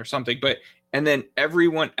personnel or something, and then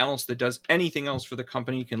everyone else that does anything else for the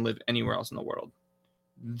company can live anywhere else in the world.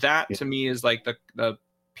 That to me is like the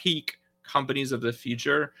peak companies of the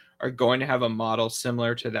future are going to have a model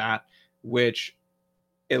similar to that, which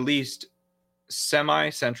at least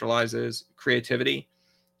semi-centralizes creativity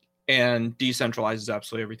and decentralizes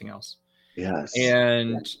absolutely everything else. Yes.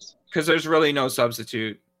 And because there's really no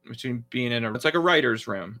substitute between being it's like a writer's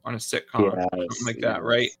room on a sitcom, something like that,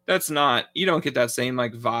 right? You don't get that same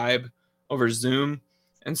like vibe over Zoom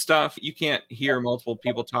and stuff. You can't hear multiple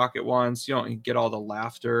people talk at once. You don't get all the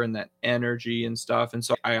laughter and that energy and stuff. And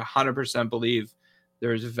so I 100% believe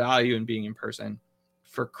there's value in being in person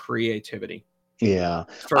for creativity. Yeah.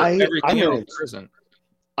 For everything else present.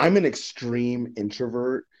 I'm an extreme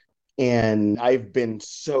introvert, and I've been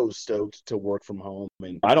so stoked to work from home,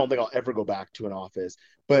 and I don't think I'll ever go back to an office.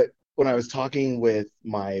 But when I was talking with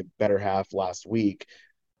my better half last week,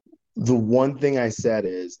 the one thing I said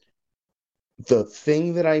is the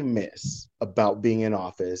thing that I miss about being in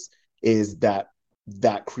office is that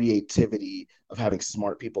creativity of having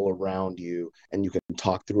smart people around you and you can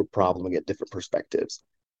talk through a problem and get different perspectives.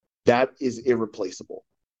 That is irreplaceable.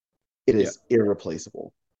 It is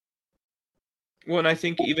irreplaceable. Well, and I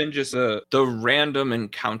think even just the random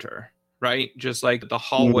encounter, right? Just like the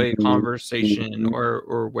hallway conversation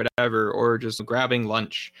or whatever, or just grabbing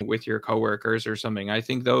lunch with your coworkers or something. I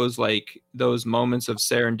think those moments of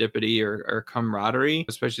serendipity or camaraderie,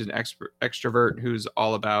 especially an extrovert who's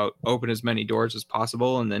all about open as many doors as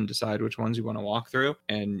possible and then decide which ones you want to walk through,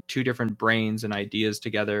 and two different brains and ideas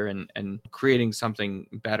together and creating something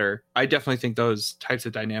better. I definitely think those types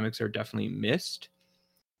of dynamics are definitely missed.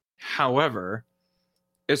 However,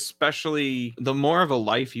 especially the more of a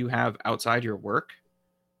life you have outside your work,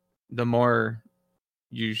 the more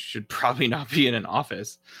you should probably not be in an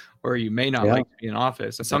office, or you may not like to be in an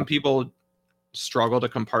office. And some people struggle to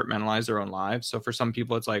compartmentalize their own lives. So for some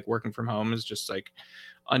people, it's like working from home is just like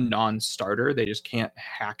a non-starter. They just can't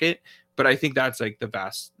hack it. But I think that's like the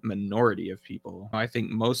vast minority of people. I think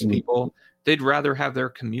most people, they'd rather have their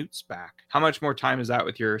commutes back. How much more time is that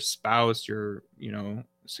with your spouse, your,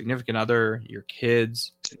 significant other, your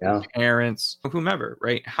kids, your parents, whomever,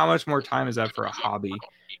 right? How much more time is that for a hobby,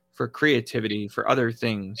 for creativity, for other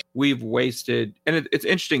things? We've wasted, and it's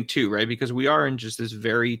interesting too, right? Because we are in just this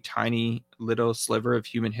very tiny little sliver of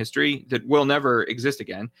human history that will never exist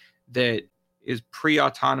again, that is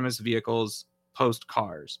pre-autonomous vehicles, post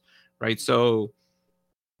cars, right? So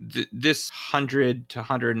this 100 to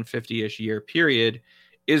 150-ish year period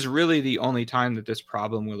is really the only time that this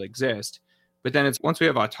problem will exist. But then it's once we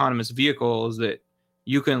have autonomous vehicles that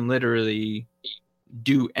you can literally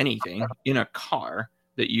do anything in a car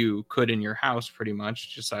that you could in your house pretty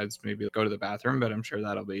much, besides maybe go to the bathroom, but I'm sure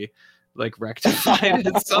that'll be like rectified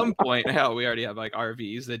at some point. Hell, we already have like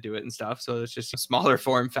RVs that do it and stuff, so it's just a smaller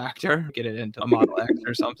form factor, get it into a Model X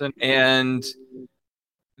or something. And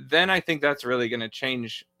then I think that's really going to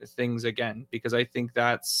change things again, because I think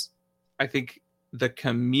the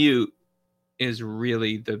commute is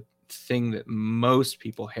really the thing that most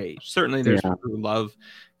people hate. Certainly there's people who love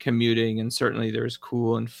commuting, and certainly there's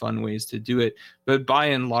cool and fun ways to do it, but by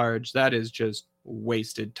and large that is just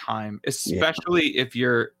wasted time, especially if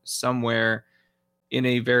you're somewhere in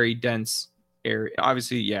a very dense area.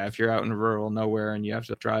 Obviously, if you're out in rural nowhere and you have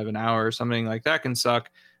to drive an hour or something like that can suck,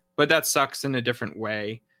 but that sucks in a different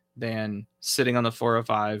way than sitting on the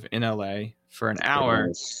 405 in LA for an hour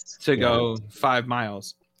to go 5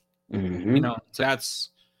 miles. So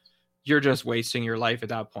you're just wasting your life at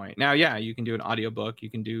that point. Now, you can do an audiobook, you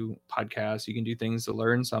can do podcasts, you can do things to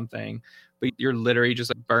learn something, but you're literally just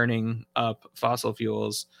like burning up fossil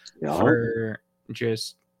fuels for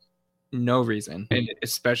just no reason. And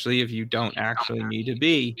especially if you don't actually need to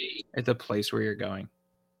be at the place where you're going.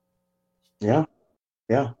 Yeah.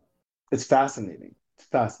 It's fascinating.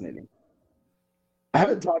 I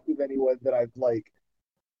haven't talked with anyone that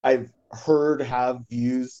I've heard have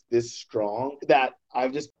views this strong that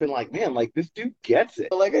I've just been like, man, like this dude gets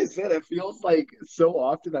it. Like I said, it feels like so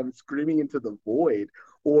often I'm screaming into the void,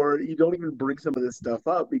 or you don't even bring some of this stuff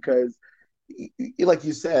up because, like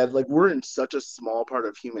you said, like we're in such a small part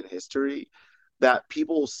of human history that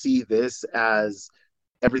people see this as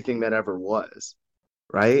everything that ever was,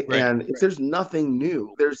 right? And there's nothing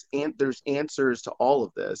new. There's answers to all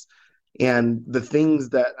of this. And the things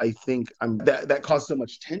that I think that cause so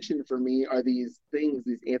much tension for me are these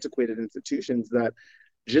antiquated institutions that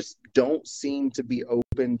just don't seem to be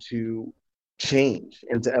open to change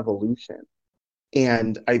and to evolution.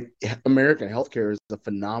 And American healthcare is a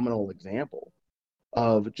phenomenal example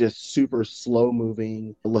of just super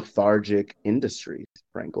slow-moving, lethargic industries,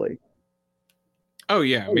 frankly. Oh,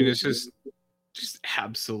 yeah. I mean, it's just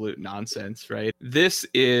absolute nonsense, right? This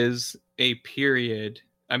is a period...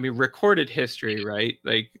 I mean, recorded history, right?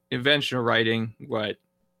 Like invention of writing,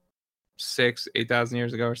 8,000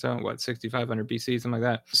 years ago or so? 6,500 BC, something like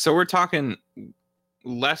that. So we're talking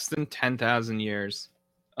less than 10,000 years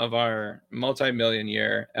of our multi-million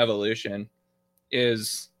year evolution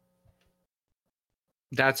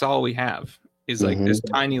that's all we have is like this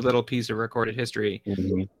tiny little piece of recorded history.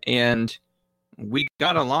 And we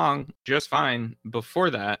got along just fine before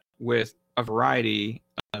that with a variety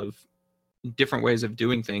of different ways of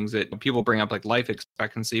doing things that people bring up, like life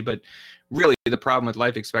expectancy, but really the problem with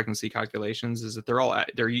life expectancy calculations is that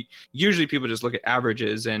they're usually people just look at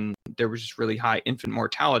averages, and there was just really high infant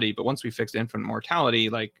mortality. But once we fixed infant mortality,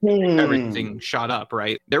 like everything shot up,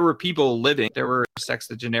 right? There were people living, there were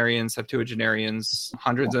sexagenarians, septuagenarians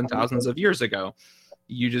hundreds and thousands of years ago.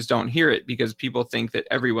 You just don't hear it because people think that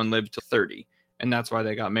everyone lived to 30. And that's why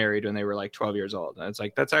they got married when they were like 12 years old. And it's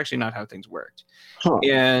like, that's actually not how things worked.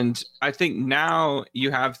 And I think now you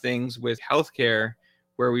have things with healthcare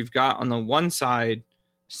where we've got on the one side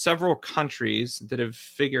several countries that have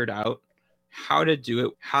figured out how to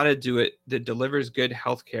do it that delivers good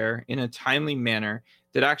healthcare in a timely manner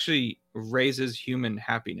that actually raises human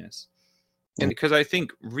happiness. And because I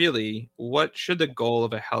think really, what should the goal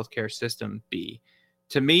of a healthcare system be?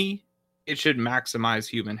 To me, it should maximize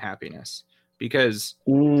human happiness. Because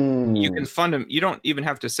you can fund them. You don't even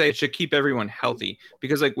have to say it should keep everyone healthy,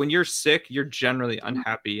 because like when you're sick, you're generally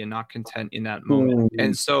unhappy and not content in that moment.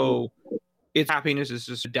 And so its happiness is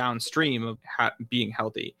just downstream of being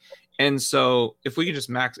healthy. And so if we can just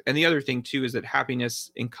and the other thing too is that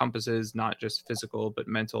happiness encompasses not just physical, but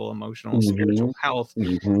mental, emotional, spiritual health.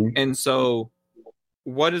 And so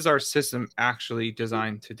what is our system actually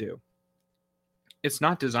designed to do? It's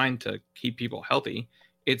not designed to keep people healthy.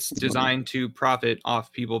 It's designed to profit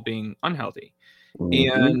off people being unhealthy.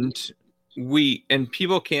 And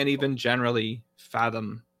people can't even generally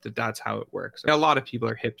fathom that that's how it works. A lot of people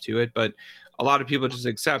are hip to it, but a lot of people just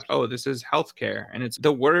accept, oh, this is healthcare. And it's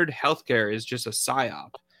the word healthcare is just a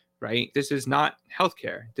psyop, right? This is not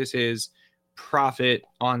healthcare. This is profit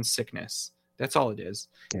on sickness. That's all it is.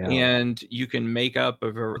 And you can make up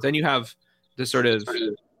then you have the sort of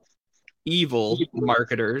evil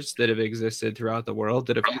marketers that have existed throughout the world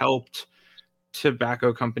that have helped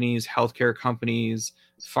tobacco companies, healthcare companies,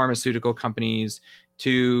 pharmaceutical companies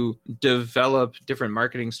to develop different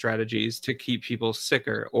marketing strategies to keep people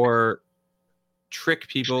sicker or trick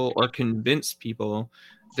people or convince people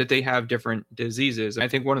that they have different diseases. I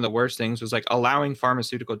think one of the worst things was like allowing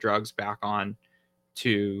pharmaceutical drugs back on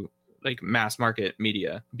to like mass market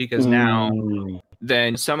media, because now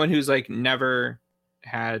then someone who's like never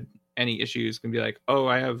had any issues can be like, oh,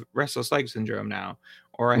 I have restless leg syndrome now,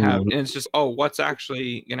 or I have, and it's just, oh, what's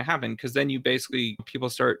actually going to happen? Because then you basically, people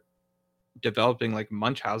start developing like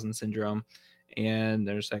Munchausen syndrome, and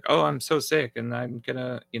they're just like, oh, I'm so sick and I'm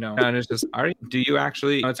gonna, and it's just, all right, do you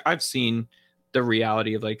actually, I've seen the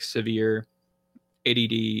reality of like severe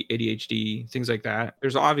ADD, ADHD, things like that.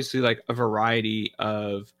 There's obviously like a variety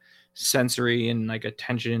of sensory and like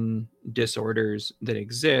attention disorders that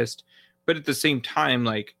exist, but at the same time,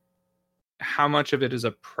 like, how much of it is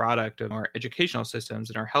a product of our educational systems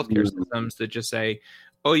and our healthcare systems that just say,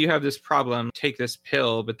 oh, you have this problem, take this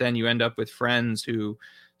pill, but then you end up with friends who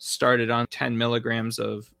started on 10 milligrams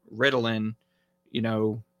of Ritalin,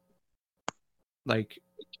 like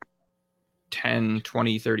 10,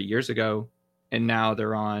 20, 30 years ago, and now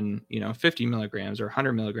they're on 50 milligrams or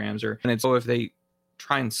 100 milligrams, and it's, so if they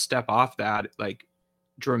try and step off that, it like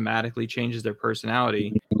dramatically changes their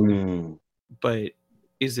personality. But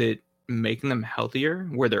is it making them healthier?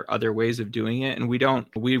 Were there other ways of doing it? And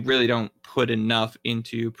we really don't put enough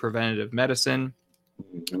into preventative medicine.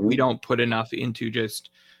 We don't put enough into just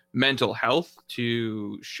mental health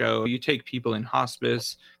to show. You take people in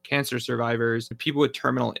hospice, cancer survivors, people with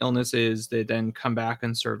terminal illnesses that then come back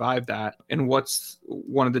and survive that. And what's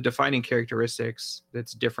one of the defining characteristics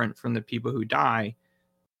that's different from the people who die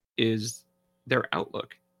is their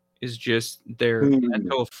outlook, is just their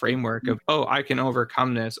mental framework of, oh, I can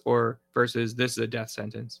overcome this, or versus this is a death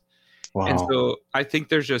sentence. Wow. And so I think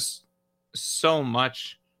there's just so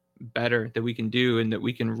much better that we can do, and that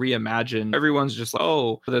we can reimagine. Everyone's just like,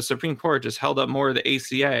 oh, the Supreme Court just held up more of the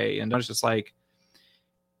ACA. And I was just like,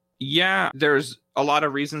 yeah, there's a lot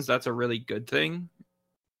of reasons that's a really good thing,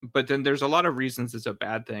 but then there's a lot of reasons it's a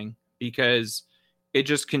bad thing, because it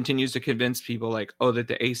just continues to convince people like, oh, that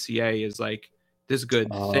the ACA is like this good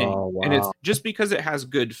thing. Wow. And it's just because it has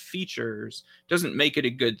good features doesn't make it a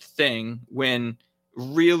good thing, when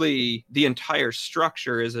really the entire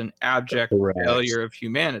structure is an abject failure of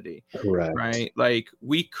humanity. Right? Like,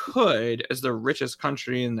 we could, as the richest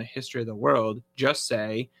country in the history of the world, just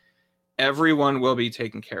say everyone will be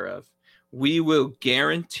taken care of. We will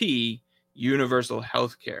guarantee universal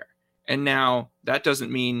health care. And now that doesn't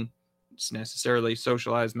mean it's necessarily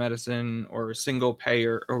socialized medicine or single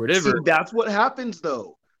payer or whatever. See, that's what happens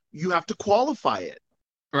though. You have to qualify it.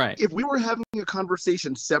 Right. If we were having a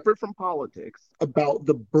conversation separate from politics about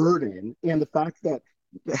the burden and the fact that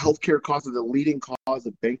the healthcare cost is the leading cause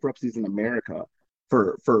of bankruptcies in America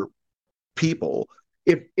for people,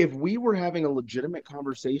 if we were having a legitimate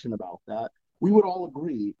conversation about that, we would all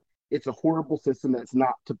agree it's a horrible system that's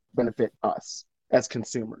not to benefit us as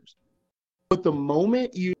consumers. But the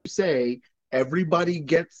moment you say everybody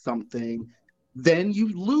gets something, then you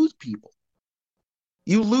lose people.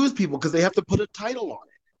 You lose people because they have to put a title on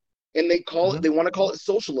it. And they call it, they want to call it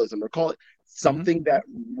socialism, or call it something that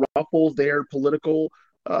ruffles their political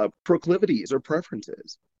proclivities or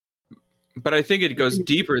preferences. But I think it goes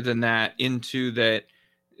deeper than that, into that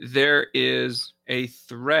there is a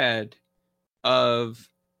thread of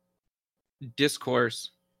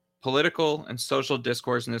discourse, political and social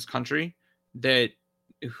discourse in this country, that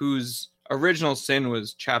whose original sin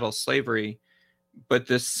was chattel slavery, but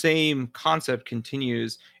the same concept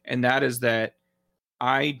continues, and that is that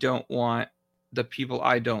I don't want the people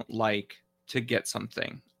I don't like to get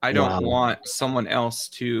something. I don't want someone else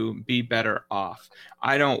to be better off.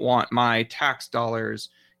 I don't want my tax dollars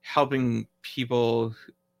helping people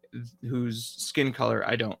whose skin color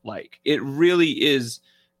I don't like. It really is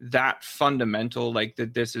that fundamental, like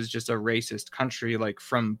that this is just a racist country, like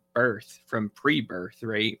from birth, from pre-birth,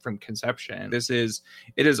 right? From conception.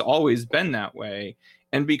 It has always been that way.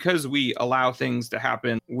 And because we allow things to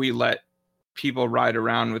happen, we let people ride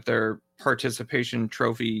around with their participation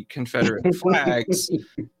trophy Confederate flags,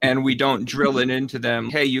 and we don't drill it into them,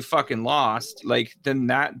 hey, you fucking lost. Like, then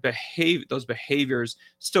those behaviors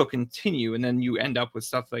still continue, and then you end up with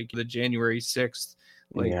stuff like the January 6th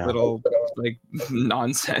little like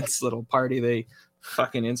nonsense little party, they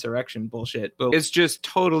fucking insurrection bullshit. But it's just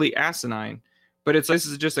totally asinine. But this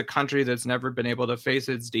is just a country that's never been able to face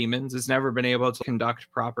its demons. It's never been able to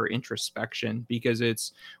conduct proper introspection,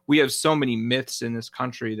 because we have so many myths in this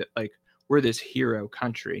country that like we're this hero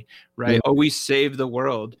country, right? Oh, we saved the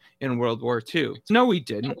world in World War II. No, we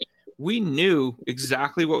didn't. We knew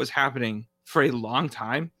exactly what was happening for a long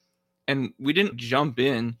time, And we didn't jump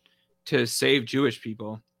in to save Jewish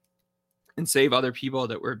people and save other people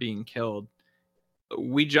that were being killed.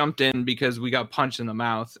 We jumped in because we got punched in the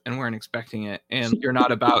mouth and weren't expecting it. And you're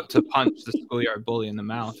not about to punch the schoolyard bully in the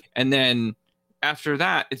mouth. And then after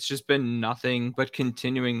that, it's just been nothing but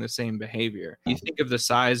continuing the same behavior. You think of the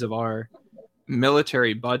size of our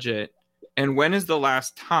military budget, and when is the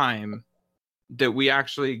last time that we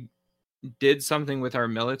actually did something with our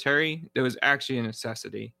military that was actually a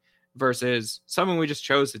necessity versus something we just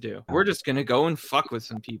chose to do? We're just going to go and fuck with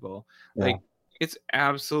some people. Yeah. Like, it's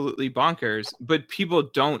absolutely bonkers, but people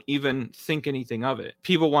don't even think anything of it.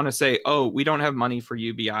 People want to say, oh, we don't have money for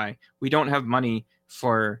UBI. We don't have money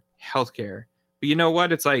for healthcare. But you know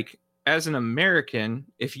what? It's like, as an American,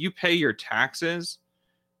 if you pay your taxes,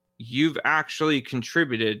 you've actually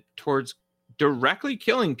contributed towards directly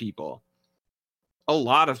killing people. A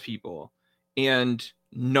lot of people. And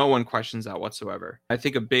no one questions that whatsoever. I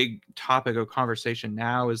think a big topic of conversation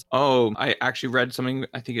now is, I actually read something,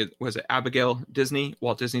 I think it was Abigail Disney,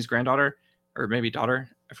 Walt Disney's granddaughter, or maybe daughter,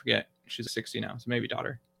 I forget. She's 60 now, so maybe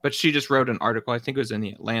daughter. But she just wrote an article, I think it was in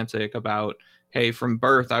the Atlantic, about, hey, from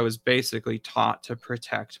birth, I was basically taught to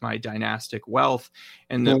protect my dynastic wealth,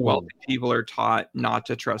 and that wealthy people are taught not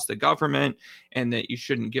to trust the government, and that you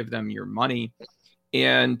shouldn't give them your money.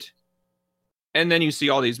 And then you see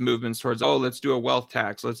all these movements towards, let's do a wealth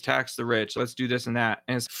tax. Let's tax the rich. Let's do this and that.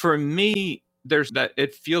 And for me, there's that,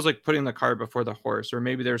 it feels like putting the cart before the horse, or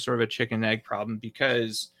maybe there's sort of a chicken egg problem,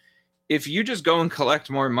 because if you just go and collect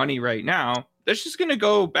more money right now, that's just going to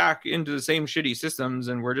go back into the same shitty systems.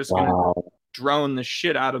 And we're just going to drone the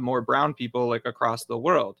shit out of more brown people like across the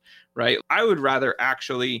world. Right. I would rather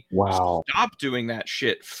actually stop doing that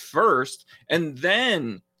shit first, and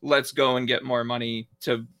then let's go and get more money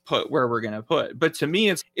to put where we're going to put. But to me,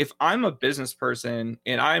 it's, if I'm a business person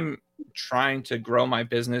and I'm trying to grow my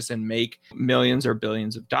business and make millions or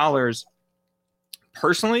billions of dollars,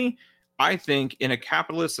 personally, I think in a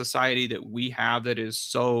capitalist society that we have that is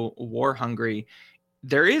so war hungry,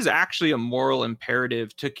 there is actually a moral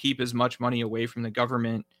imperative to keep as much money away from the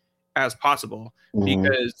government as possible.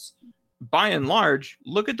 Because by and large,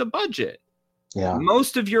 look at the budget. Yeah.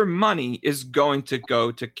 Most of your money is going to go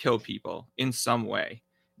to kill people in some way.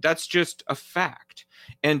 That's just a fact.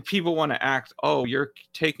 And people want to act, you're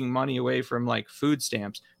taking money away from like food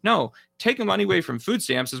stamps. No, taking money away from food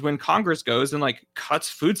stamps is when Congress goes and like cuts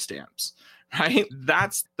food stamps, right?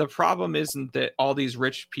 That's the problem. Isn't that all these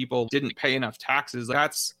rich people didn't pay enough taxes?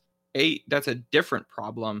 That's a different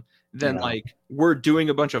problem than like we're doing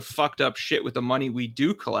a bunch of fucked up shit with the money we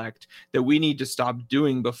do collect that we need to stop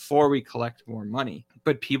doing before we collect more money.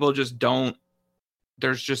 But people just don't,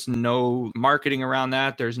 there's just no marketing around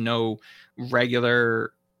that. There's no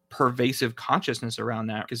regular pervasive consciousness around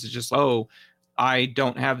that, because it's just, I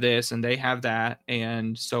don't have this and they have that,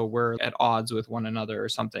 and so we're at odds with one another or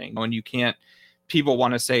something. And you can't, people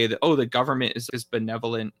want to say that, the government is this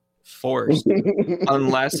benevolent force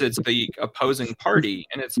unless it's the opposing party.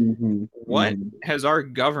 And it's what has our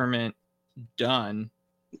government done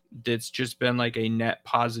that's just been like a net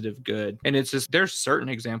positive good? And it's just, there's certain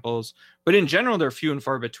examples, but in general they're few and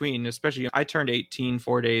far between. Especially, I turned 18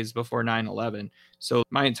 4 days before 9/11, so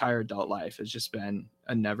my entire adult life has just been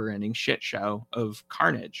a never-ending shit show of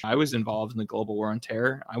carnage. I was involved in the global war on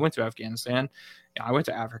terror. I went to Afghanistan, I went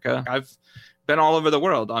to Africa. I've been all over the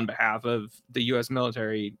world on behalf of the US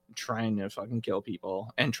military, trying to fucking kill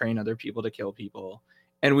people and train other people to kill people.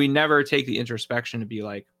 And we never take the introspection to be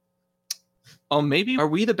like, maybe are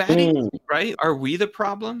we the baddies, right? Are we the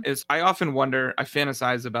problem? I often wonder, I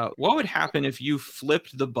fantasize about what would happen if you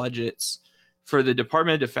flipped the budgets for the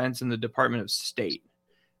Department of Defense and the Department of State,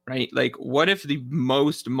 right? Like, what if the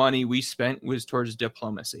most money we spent was towards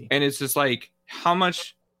diplomacy? And it's just like, how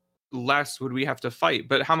much less would we have to fight?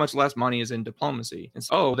 But how much less money is in diplomacy? It's,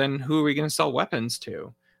 then who are we going to sell weapons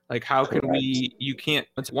to? Like, how can you can't,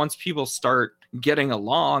 once people start getting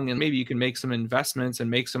along, and maybe you can make some investments and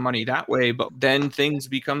make some money that way, but then things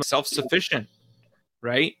become self-sufficient,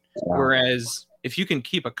 right? Yeah. Whereas if you can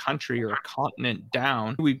keep a country or a continent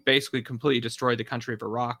down, we basically completely destroyed the country of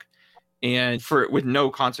Iraq, and with no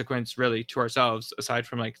consequence really to ourselves, aside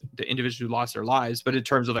from like the individuals who lost their lives. But in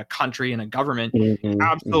terms of a country and a government,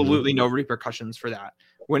 absolutely no repercussions for that.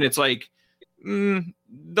 When it's like,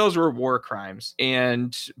 those were war crimes,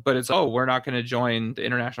 but it's, we're not going to join the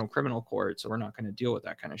International Criminal Court, so we're not going to deal with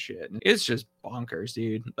that kind of shit. And it's just bonkers,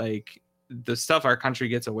 dude. Like, the stuff our country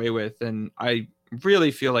gets away with, and I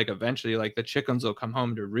really feel like eventually, like, the chickens will come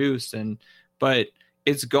home to roost. But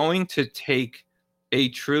it's going to take a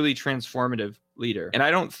truly transformative leader, and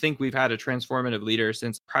I don't think we've had a transformative leader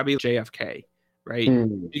since probably JFK, right?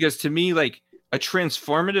 Because to me, like, a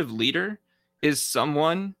transformative leader is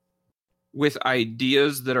someone with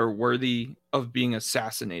ideas that are worthy of being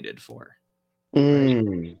assassinated for.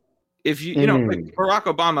 Right? If you know, like Barack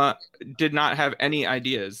Obama did not have any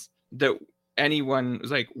ideas that anyone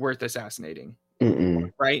was like worth assassinating.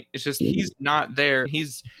 Right? It's just he's not there.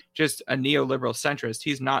 He's just a neoliberal centrist.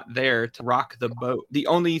 He's not there to rock the boat. The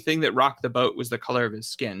only thing that rocked the boat was the color of his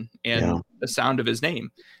skin and the sound of his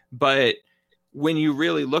name. But when you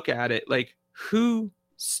really look at it, like, who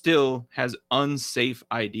still has unsafe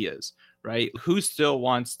ideas, right? Who still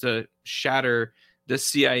wants to shatter the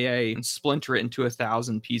CIA and splinter it into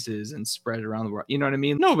 1,000 pieces and spread it around the world? You know what I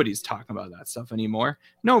mean? Nobody's talking about that stuff anymore.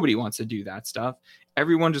 Nobody wants to do that stuff.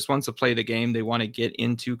 Everyone just wants to play the game. They want to get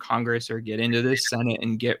into Congress or get into the Senate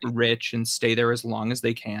and get rich and stay there as long as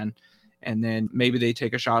they can. And then maybe they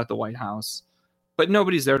take a shot at the White House. But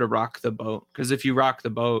nobody's there to rock the boat, because if you rock the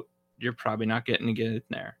boat, you're probably not getting to get in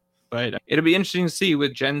there. But it'll be interesting to see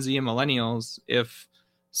with Gen Z and millennials if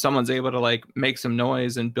someone's able to like make some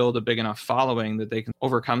noise and build a big enough following that they can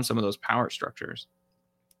overcome some of those power structures.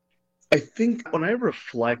 I think when I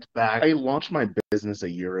reflect back, I launched my business a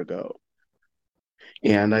year ago.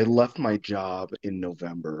 And I left my job in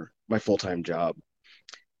November, my full-time job.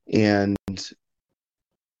 And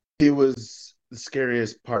it was the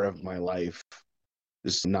scariest part of my life,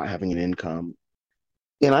 just not having an income.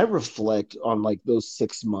 And I reflect on like those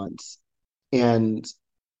 6 months. And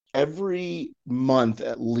every month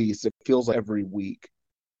at least, it feels like every week,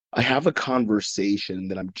 I have a conversation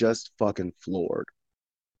that I'm just fucking floored.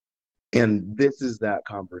 And this is that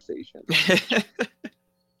conversation.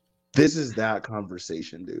 This is that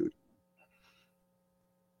conversation, dude.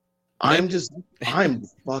 I'm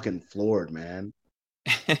fucking floored, man.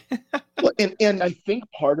 and I think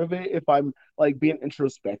part of it, if I'm like being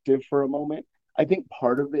introspective for a moment, I think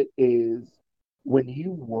part of it is when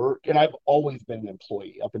you work, and I've always been an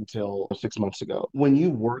employee up until 6 months ago, when you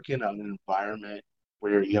work in an environment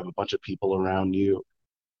where you have a bunch of people around you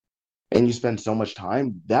and you spend so much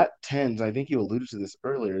time, that tends, I think you alluded to this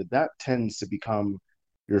earlier, that tends to become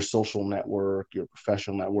your social network, your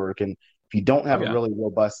professional network. And if you don't have a really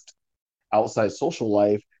robust outside social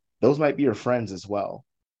life, those might be your friends as well.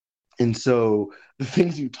 And so the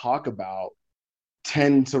things you talk about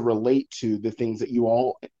tend to relate to the things that you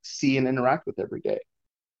all see and interact with every day.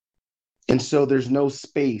 And so there's no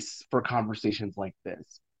space for conversations like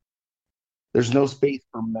this. There's no space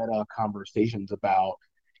for meta conversations about,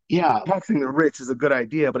 taxing the rich is a good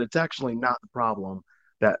idea, but it's actually not the problem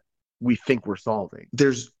that we think we're solving.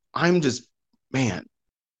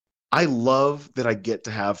 I love that I get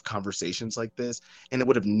to have conversations like this, and it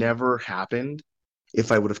would have never happened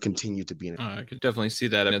if I would have continued to be in it. I could definitely see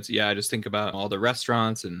that. And I just think about all the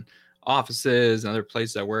restaurants and offices and other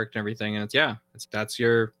places I worked and everything. And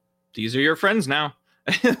these are your friends now.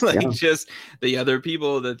 Just the other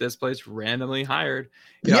people that this place randomly hired.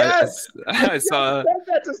 Yes. I saw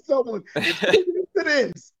that to someone.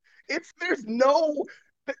 It's there's no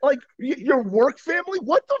like your work family.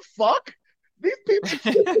 What the fuck? These people,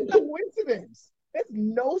 it's a coincidence. There's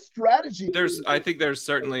no strategy. I think there's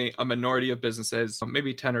certainly a minority of businesses,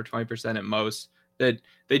 maybe 10 or 20% at most, that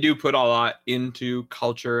they do put a lot into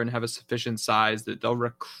culture and have a sufficient size that they'll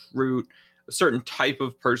recruit a certain type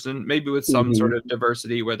of person, maybe with some sort of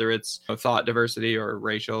diversity, whether it's thought diversity or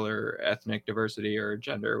racial or ethnic diversity or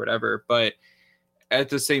gender or whatever. But at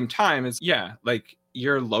the same time, it's like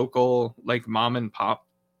your local like mom and pop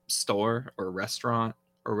store or restaurant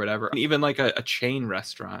or whatever, even like a chain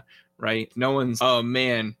restaurant, right? No one's, oh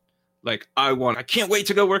man, like I can't wait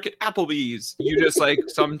to go work at Applebee's. You just like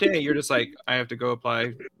someday you're just like, I have to go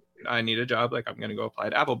apply. I need a job. Like I'm going to go apply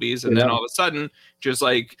at Applebee's. And then all of a sudden just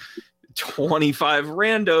like 25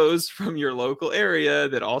 randos from your local area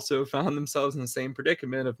that also found themselves in the same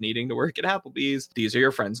predicament of needing to work at Applebee's. These are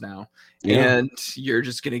your friends now. And you're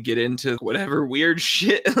just going to get into whatever weird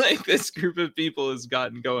shit like this group of people has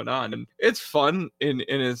gotten going on. And it's fun in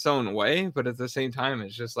its own way. But at the same time,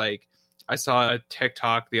 it's just like, I saw a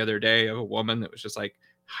TikTok the other day of a woman that was just like,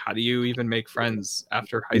 how do you even make friends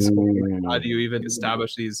after high school? Like, how do you even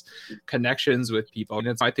establish these connections with people?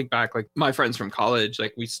 And I think back, like my friends from college,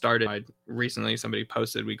 like we started recently, somebody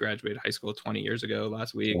posted, we graduated high school 20 years ago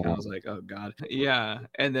last week. And I was like, oh God. Yeah.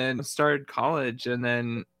 And then started college. And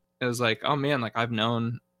then it was like, oh man, like I've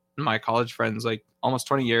known my college friends like almost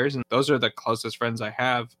 20 years, and those are the closest friends I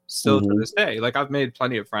have still to this day. Like I've made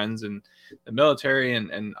plenty of friends in the military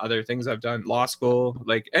and other things I've done, law school,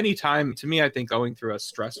 like anytime. To me, I think going through a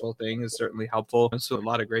stressful thing is certainly helpful. So a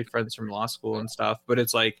lot of great friends from law school and stuff, but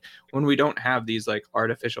it's like when we don't have these like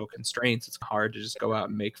artificial constraints, it's hard to just go out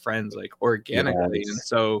and make friends like organically. Yes. And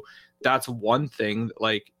so that's one thing that,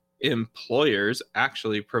 like, employers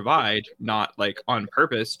actually provide, not like on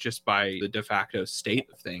purpose, just by the de facto state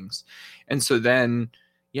of things. And so then,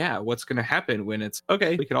 yeah, what's going to happen when it's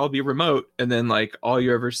okay, we can all be remote, and then like all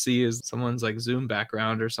you ever see is someone's like Zoom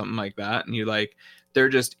background or something like that, and you like, there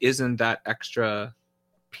just isn't that extra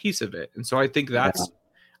piece of it. And so I think that's,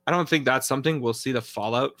 I don't think that's something we'll see the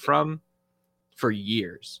fallout from for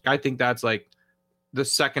years. I think that's like the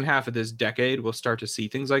second half of this decade we'll start to see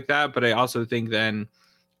things like that. But I also think then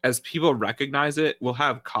as people recognize it, we'll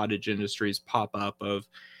have cottage industries pop up of,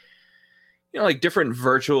 you know, like different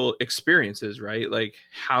virtual experiences, right? Like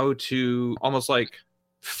how to, almost like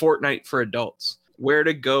Fortnite for adults, where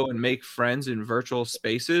to go and make friends in virtual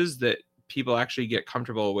spaces that people actually get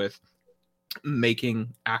comfortable with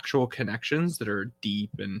making actual connections that are deep.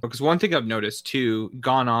 And because one thing I've noticed too,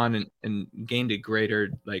 gone on and gained a greater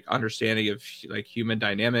like understanding of like human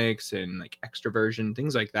dynamics and like extroversion,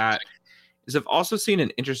 things like that, is I've also seen an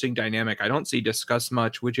interesting dynamic I don't see discussed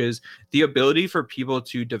much, which is the ability for people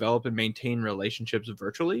to develop and maintain relationships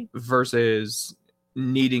virtually versus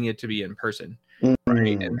needing it to be in person.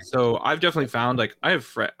 Right. And so I've definitely found like I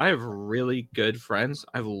have really good friends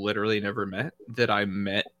I've literally never met that I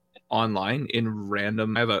met online in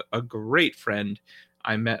random. I have a great friend.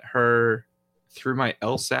 I met her through my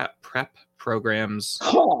LSAT prep programs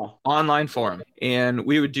online forum, and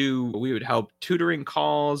we would help tutoring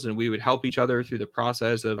calls, and we would help each other through the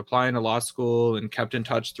process of applying to law school, and kept in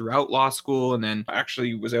touch throughout law school. And then I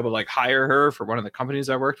actually was able to like hire her for one of the companies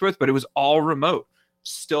I worked with, but it was all remote.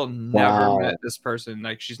 Still never met this person.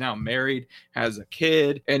 Like she's now married, has a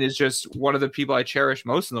kid, and is just one of the people I cherish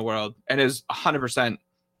most in the world, and is 100%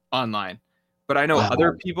 online. But I know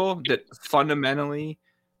other people that fundamentally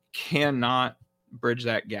cannot bridge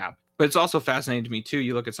that gap. But it's also fascinating to me too.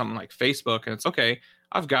 You look at something like Facebook, and it's okay,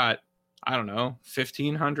 I've got, I don't know,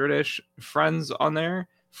 1,500-ish friends on there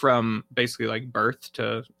from basically like birth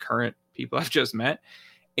to current people I've just met.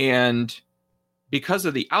 And because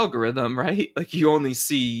of the algorithm, right, like you only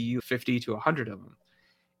see 50 to 100 of them.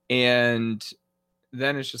 And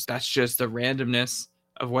then it's just, that's just the randomness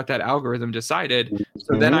of what that algorithm decided.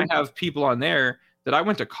 So then I have people on there that I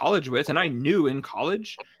went to college with and I knew in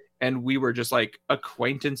college, and we were just like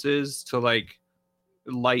acquaintances to like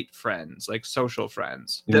light friends, like social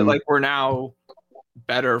friends that like we're now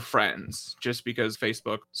better friends just because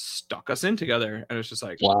Facebook stuck us in together. And it's just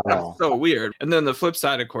like, that's so weird. And then the flip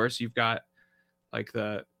side, of course, you've got like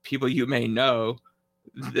the people you may know.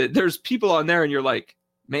 There's people on there and you're like,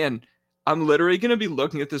 man, I'm literally going to be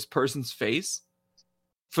looking at this person's face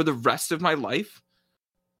for the rest of my life,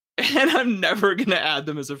 and I'm never going to add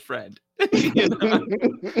them as a friend. You know?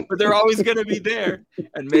 But they're always going to be there,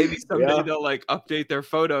 and maybe someday they'll like update their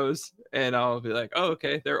photos and I'll be like, oh,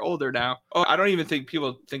 okay, they're older now. Oh, I don't even think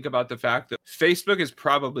people think about the fact that Facebook is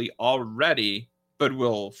probably already, but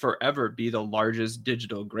will forever be, the largest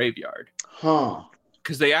digital graveyard.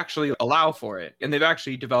 Because they actually allow for it, and they've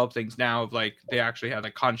actually developed things now of like, they actually have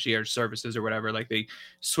like concierge services or whatever, like they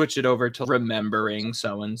switch it over to remembering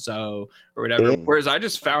so and so or whatever. Whereas I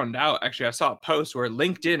just found out, actually I saw a post where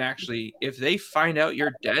LinkedIn actually, if they find out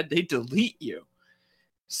you're dead, they delete you.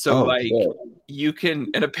 So you can,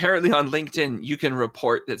 and apparently on LinkedIn you can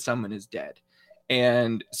report that someone is dead.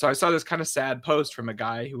 And so I saw this kind of sad post from a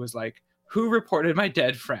guy who was like, who reported my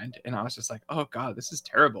dead friend? And I was just like, oh God, this is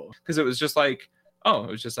terrible. Because it was just like, it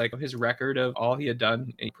was just like his record of all he had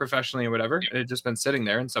done professionally or whatever. It had just been sitting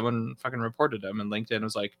there, and someone fucking reported him, and LinkedIn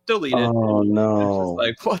was like, deleted. Oh no!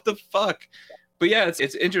 Like, what the fuck? But yeah, it's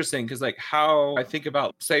interesting because like how I think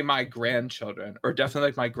about, say, my grandchildren, or definitely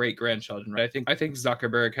like my great grandchildren. Right? I think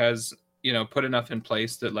Zuckerberg has, you know, put enough in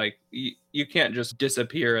place that like you can't just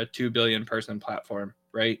disappear a 2 billion person platform.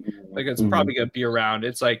 Right? Like it's probably going to be around.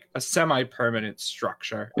 It's like a semi-permanent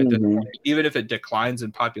structure at this point, even if it declines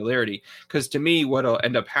in popularity. Because to me, what'll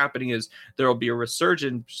end up happening is there will be a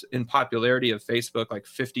resurgence in popularity of Facebook like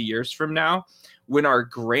 50 years from now, when our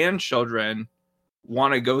grandchildren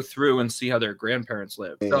want to go through and see how their grandparents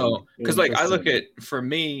live. So, because like I look at, for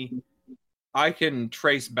me, I can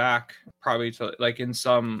trace back probably to like in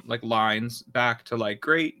some like lines back to like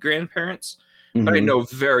great grandparents. But I know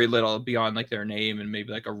very little beyond like their name and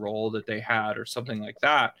maybe like a role that they had or something like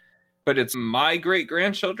that. But it's my great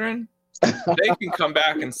grandchildren They can come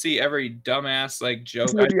back and see every dumbass like joke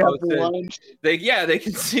I When you have posted. lunch. They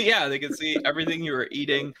can see everything you were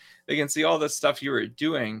eating. They can see all the stuff you were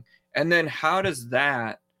doing. And then how does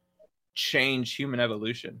that change human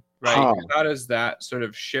evolution? Right? How does that sort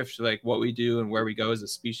of shift like what we do and where we go as a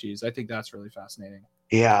species? I think that's really fascinating.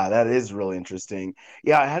 Yeah, that is really interesting.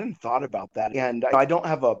 Yeah, I hadn't thought about that. And I don't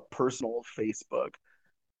have a personal Facebook,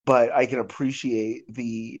 but I can appreciate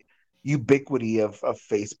the ubiquity of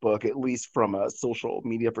Facebook, at least from a social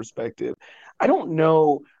media perspective. I don't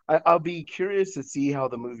know. I'll be curious to see how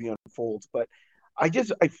the movie unfolds, but I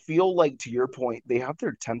feel like, to your point, they have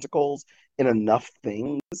their tentacles in enough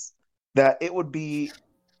things that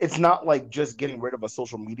it's not like just getting rid of a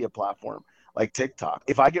social media platform like TikTok.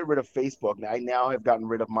 If I get rid of Facebook, I now have gotten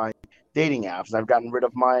rid of my dating apps. I've gotten rid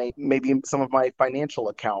of maybe some of my financial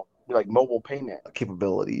account, like mobile payment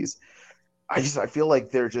capabilities. I feel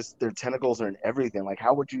like their tentacles are in everything. Like,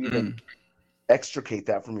 how would you even extricate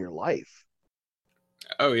that from your life?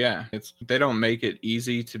 Oh yeah, they don't make it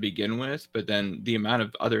easy to begin with, but then the amount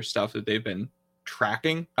of other stuff that they've been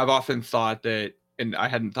tracking, I've often thought that, and I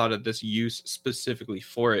hadn't thought of this use specifically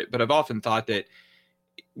for it, but I've often thought that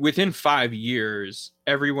within 5 years,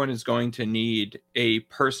 everyone is going to need a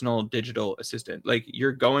personal digital assistant. Like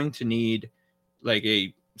you're going to need like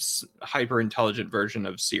a hyper intelligent version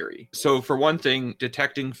of Siri. So for one thing,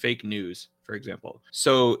 detecting fake news, for example.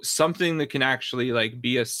 So something that can actually like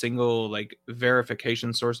be a single like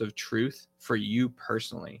verification source of truth for you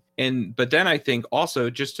personally. But then I think also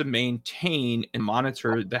just to maintain and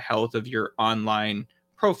monitor the health of your online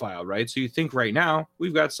profile, right? So you think right now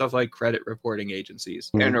we've got stuff like credit reporting agencies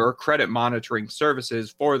or credit monitoring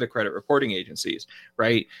services for the credit reporting agencies,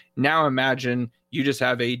 right? Now imagine you just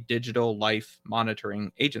have a digital life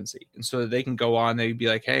monitoring agency. And so they can go on, they'd be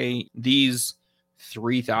like, hey, these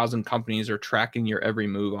 3,000 companies are tracking your every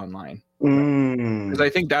move online. Because I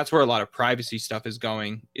think that's where a lot of privacy stuff is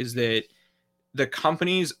going, is that the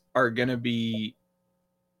companies are going to be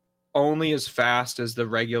only as fast as the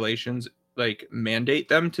regulations like mandate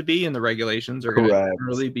them to be, and the regulations are going to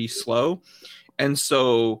really be slow. And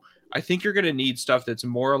so I think you're going to need stuff that's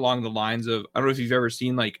more along the lines of, I don't know if you've ever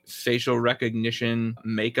seen like facial recognition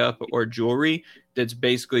makeup or jewelry that's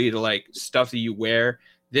basically like stuff that you wear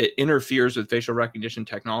that interferes with facial recognition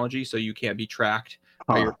technology so you can't be tracked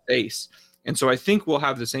by your face. And so I think we'll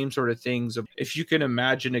have the same sort of things. If you can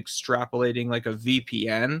imagine extrapolating like a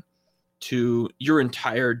VPN to your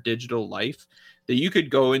entire digital life, that you could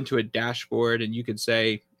go into a dashboard and you could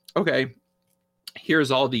say, okay,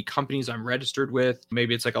 here's all the companies I'm registered with.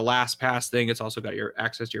 Maybe it's like a LastPass thing. It's also got your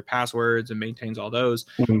access to your passwords and maintains all those,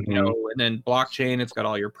 you know, and then blockchain, it's got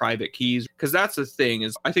all your private keys. Because that's the thing,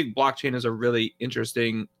 is I think blockchain is a really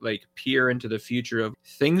interesting like peer into the future of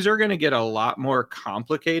things are going to get a lot more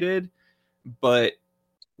complicated, but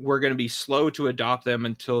we're going to be slow to adopt them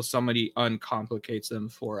until somebody uncomplicates them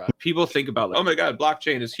for us. People think about like, oh my God,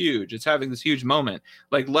 blockchain is huge. It's having this huge moment.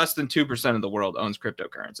 Like less than 2% of the world owns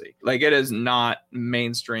cryptocurrency. Like it is not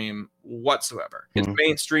mainstream whatsoever. It's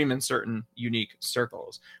mainstream in certain unique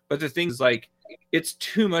circles. But the thing is like, it's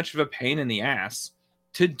too much of a pain in the ass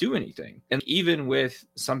to do anything. And even with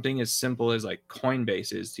something as simple as like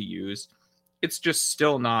Coinbase is to use, it's just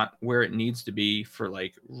still not where it needs to be for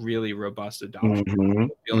like really robust adoption,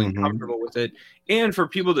 feeling comfortable with it, and for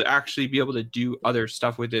people to actually be able to do other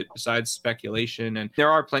stuff with it besides speculation. And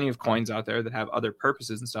there are plenty of coins out there that have other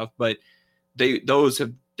purposes and stuff, but those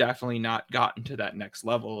have definitely not gotten to that next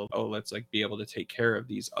level of, oh, let's like be able to take care of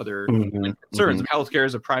these other concerns. Healthcare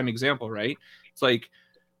is a prime example, right? It's like,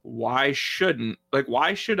 why should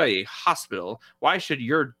a hospital, why should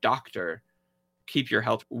your doctor keep your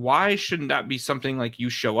health? Why shouldn't that be something like you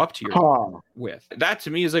show up to your with? That to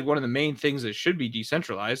me is like one of the main things that should be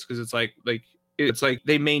decentralized, because it's like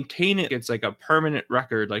they maintain it. It's like a permanent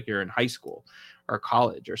record, like you're in high school or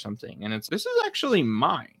college or something, and this is actually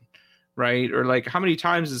mine, right? Or like, how many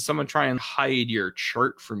times does someone try and hide your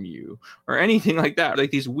chart from you or anything like that?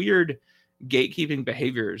 Like these weird gatekeeping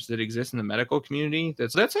behaviors that exist in the medical community,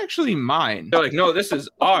 that's actually mine. They're like, no, this is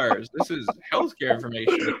ours, this is healthcare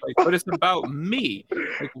information. Like, but it's about me.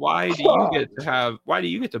 Like, why do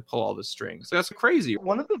you get to pull all the strings? That's crazy.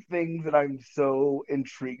 One of the things that I'm so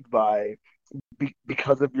intrigued by,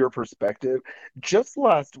 because of your perspective, just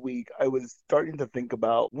last week I was starting to think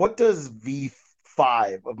about, what does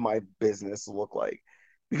V5 of my business look like?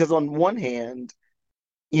 Because on one hand,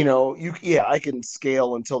 you know, I can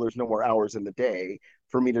scale until there's no more hours in the day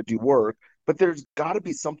for me to do work, but there's got to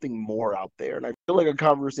be something more out there. And I feel like a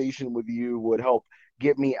conversation with you would help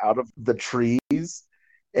get me out of the trees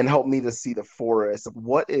and help me to see the forest of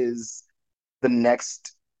what is the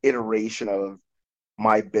next iteration of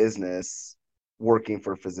my business working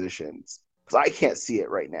for physicians, because I can't see it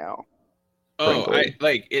right now. Oh, frankly. I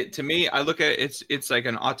like it. To me, I look at it's like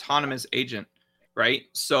an autonomous agent, right?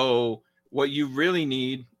 So what you really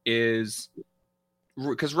need is,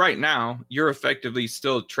 because right now you're effectively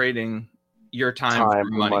still trading your time for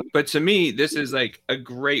money. But to me, this is like a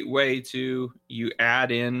great way to, you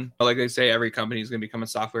add in, like I say, every company is going to become a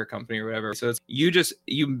software company or whatever. So it's,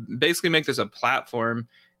 you basically make this a platform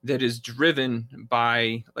that is driven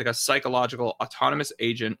by like a psychological autonomous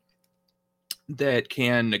agent that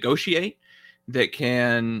can negotiate, that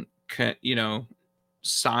can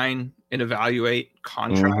sign and evaluate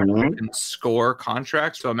contracts and score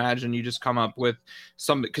contracts. So imagine you just come up with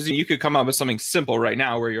some, because you could come up with something simple right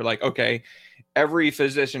now where you're like, okay, every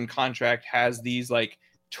physician contract has these like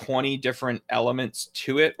 20 different elements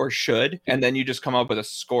to it, or should, and then you just come up with a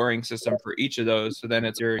scoring system for each of those. So then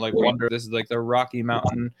it's your like wonder, this is like the Rocky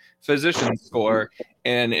Mountain physician score,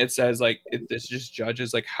 and it says like this just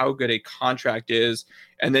judges like how good a contract is,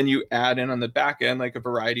 and then you add in on the back end like a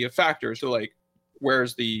variety of factors. So like,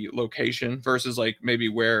 where's the location versus like maybe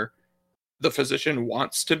where the physician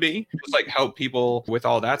wants to be, just like help people with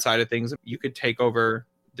all that side of things. You could take over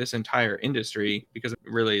this entire industry, because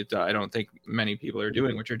really I don't think many people are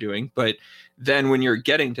doing what you're doing. But then when you're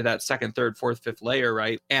getting to that second, third, fourth, fifth layer,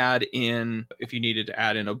 right, add in, if you needed to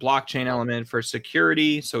add in a blockchain element for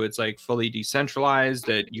security, so it's like fully decentralized,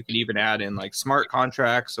 that you can even add in like smart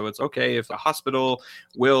contracts. So it's okay, if a hospital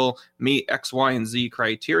will meet X, Y, and Z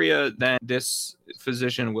criteria, then this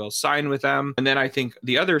physician will sign with them. And then I think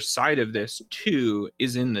the other side of this too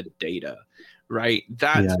is in the data, right?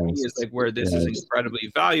 That to me is like where this is incredibly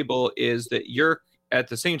valuable, is that you're, at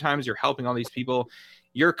the same time as you're helping all these people,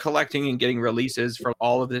 you're collecting and getting releases from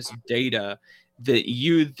all of this data, that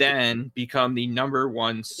you then become the number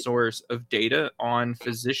one source of data on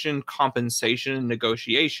physician compensation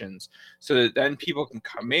negotiations. So that then people can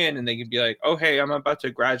come in and they can be like, oh, hey, I'm about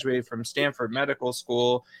to graduate from Stanford Medical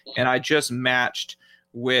School, and I just matched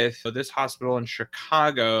with this hospital in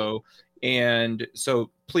Chicago. And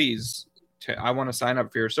so please, I want to sign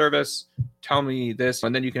up for your service. Tell me this.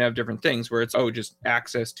 And then you can have different things where it's, just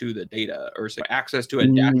access to the data, or access to a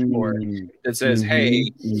dashboard that says,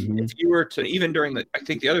 hey, if you were to, even during I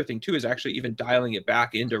think the other thing too is actually even dialing it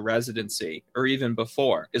back into residency, or even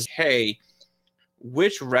before, is, hey,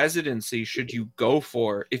 which residency should you go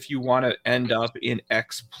for if you want to end up in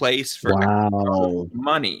X place for X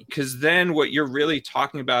money? Because then what you're really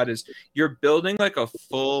talking about is you're building like a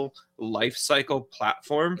full life cycle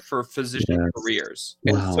platform for physician careers.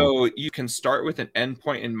 And so you can start with an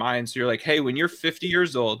endpoint in mind. So you're like, hey, when you're 50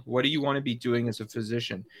 years old, what do you want to be doing as a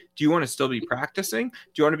physician? Do you want to still be practicing? Do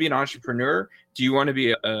you want to be an entrepreneur? Do you want to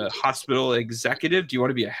be a hospital executive? Do you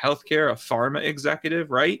want to be a healthcare, a pharma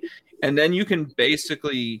executive, right? And then you can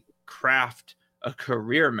basically craft a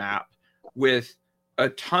career map with a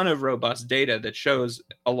ton of robust data that shows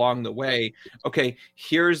along the way, okay,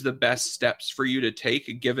 here's the best steps for you to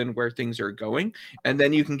take given where things are going. And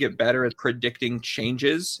then you can get better at predicting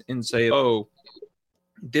changes and say, oh,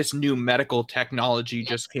 this new medical technology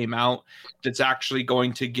just came out that's actually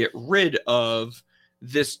going to get rid of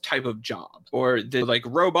this type of job, or the like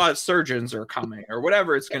robot surgeons are coming, or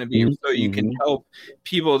whatever it's going to be. So you can help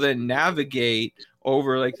people then navigate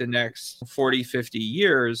over like the next 40, 50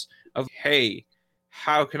 years of, hey,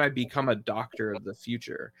 how can I become a doctor of the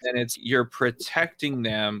future? And it's, you're protecting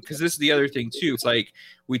them, because this is the other thing too. It's like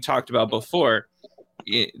we talked about before,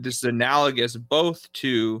 this is analogous both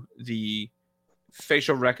to the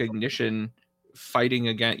facial recognition fighting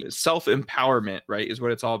against self-empowerment, right, is what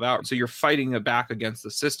it's all about. So you're fighting back against the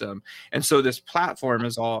system. And so this platform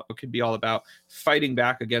could be all about fighting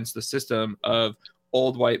back against the system of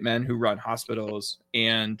old white men who run hospitals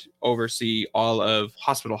and oversee all of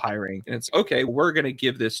hospital hiring. And it's, okay, we're going to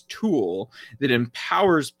give this tool that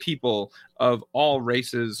empowers people of all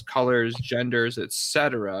races, colors, genders,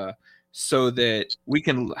 etc., so that we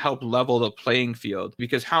can help level the playing field.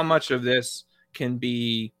 Because how much of this can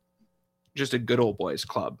be just a good old boys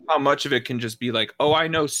club? How much of it can just be like, oh, I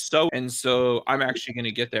know so, and so I'm actually going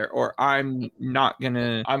to get there, or I'm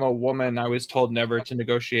a woman, I was told never to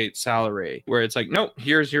negotiate salary, where it's like, no,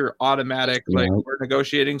 here's your automatic, like, we're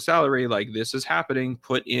negotiating salary, like this is happening,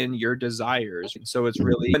 put in your desires. And so it's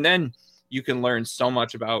really, and then you can learn so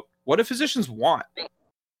much about what do physicians want,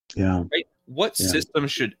 right? What system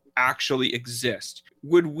should actually exist?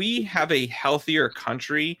 Would we have a healthier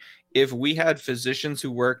country if we had physicians who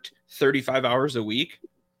worked 35 hours a week?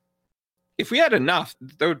 If we had enough,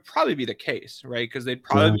 that would probably be the case, right? Because they'd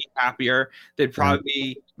probably be happier. They'd probably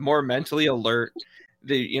be more mentally alert.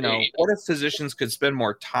 what if physicians could spend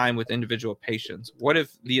more time with individual patients? What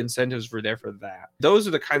if the incentives were there for that? Those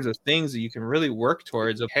are the kinds of things that you can really work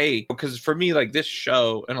towards. Hey, because for me, like this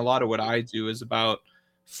show and a lot of what I do is about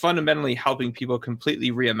fundamentally helping people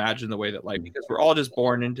completely reimagine the way that life, because we're all just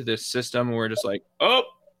born into this system and we're just like, oh,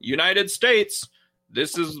 United States,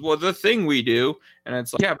 this is the thing we do. And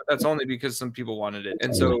it's like, yeah, but that's only because some people wanted it.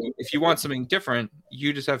 And so if you want something different,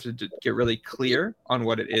 you just have to get really clear on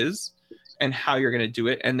what it is and how you're going to do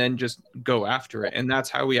it, and then just go after it. And that's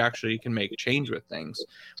how we actually can make change with things.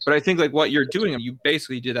 But I think like what you're doing, you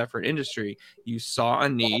basically did that for industry. You saw a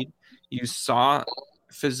need, you saw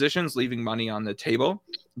physicians leaving money on the table,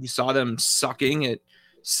 you saw them sucking at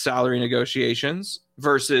salary negotiations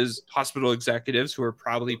versus hospital executives who are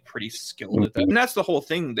probably pretty skilled at that. And that's the whole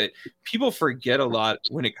thing that people forget a lot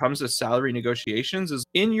when it comes to salary negotiations is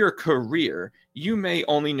in your career, you may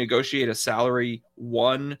only negotiate a salary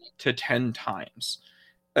 1 to 10 times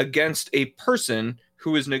against a person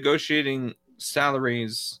who is negotiating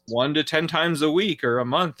salaries 1 to 10 times a week or a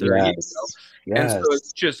month or yes. And so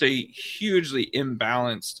it's just a hugely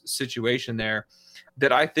imbalanced situation there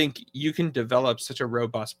that I think you can develop such a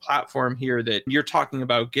robust platform here that you're talking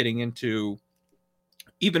about getting into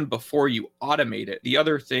even before you automate it. The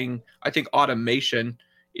other thing, I think automation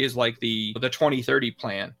is like the 2030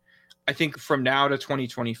 plan. I think from now to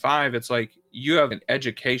 2025, it's like you have an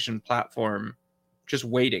education platform just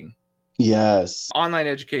waiting. Yes. Online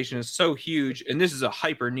education is so huge, and this is a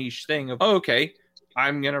hyper niche thing of, oh, okay,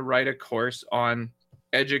 I'm going to write a course on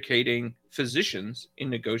educating physicians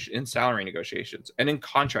in salary negotiations and in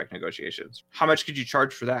contract negotiations. How much could you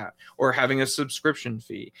charge for that? Or having a subscription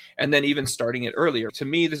fee, and then even starting it earlier. To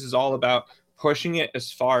me, this is all about pushing it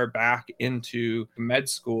as far back into med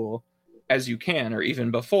school as you can, or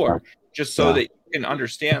even before, just so that you can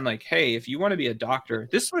understand, like, hey, if you want to be a doctor,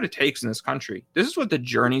 this is what it takes in this country. This is what the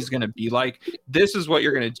journey is going to be like. This is what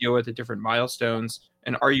you're going to deal with at different milestones.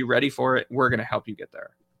 And are you ready for it? We're going to help you get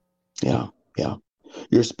there. Yeah.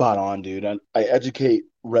 You're spot on, dude. I educate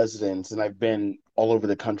residents, and I've been all over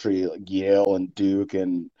the country, like Yale and Duke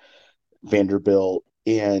and Vanderbilt,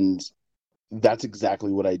 and that's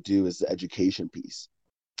exactly what I do is the education piece.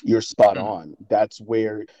 You're spot on. That's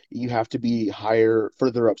where you have to be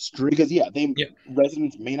further upstream, because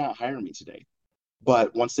residents may not hire me today,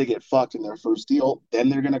 but once they get fucked in their first deal, then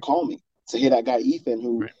they're going to call me. Say, hey, that guy Ethan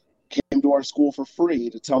who came to our school for free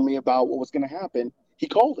to tell me about what was going to happen, he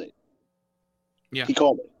called it. Yeah, he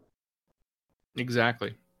called it.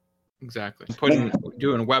 Exactly.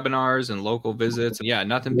 Doing webinars and local visits. Yeah,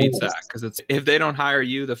 nothing beats that, because it's if they don't hire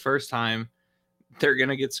you the first time, they're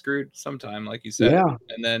gonna get screwed sometime, like you said. Yeah.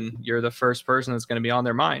 And then you're the first person that's gonna be on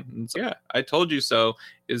their mind. And so, yeah, I told you so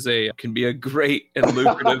can be a great and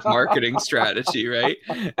lucrative marketing strategy, right?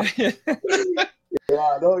 Yeah,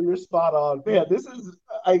 no, you're spot on. Man,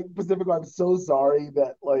 I'm so sorry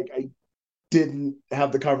that I didn't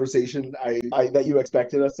have the conversation that you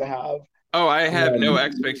expected us to have. Oh, I have no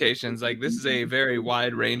expectations. Like, this is a very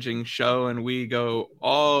wide-ranging show, and we go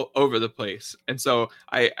all over the place. And so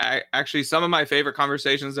I actually, some of my favorite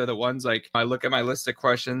conversations are the ones like I look at my list of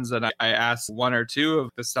questions and I ask 1 or 2 of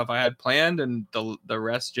the stuff I had planned, and the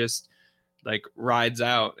rest just like rides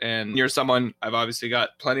out. And you're someone, I've obviously got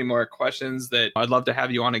plenty more questions that I'd love to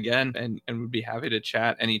have you on again, and would be happy to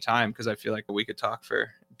chat anytime, because I feel like we could talk for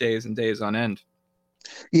days and days on end.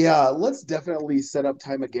 Yeah, let's definitely set up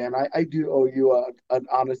time again. I do owe you an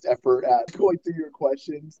honest effort at going through your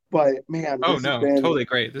questions, but man, totally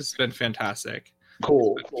great. This has been fantastic.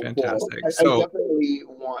 Cool. Fantastic. I definitely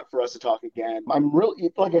want for us to talk again. I'm really,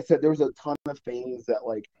 like I said, there was a ton of things that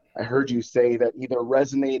I heard you say that either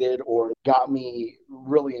resonated or got me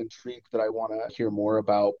really intrigued that I want to hear more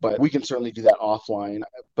about. But we can certainly do that offline.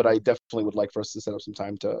 But I definitely would like for us to set up some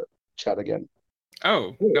time to chat again.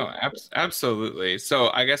 Oh, no, absolutely.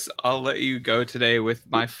 So I guess I'll let you go today with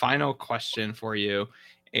my final question for you.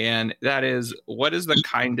 And that is, what is the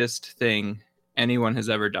kindest thing anyone has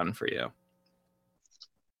ever done for you?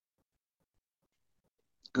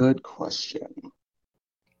 Good question.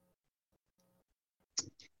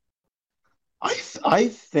 I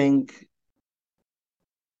think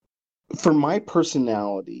for my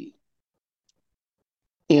personality,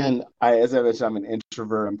 and as I mentioned, I'm an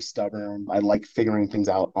introvert, I'm stubborn, I like figuring things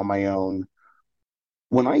out on my own.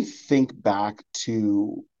 When I think back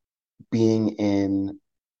to being in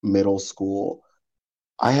middle school,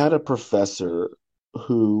 I had a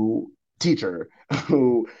teacher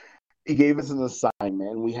who he gave us an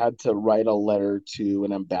assignment. We had to write a letter to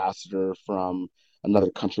an ambassador from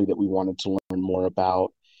another country that we wanted to learn more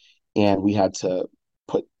about. And we had to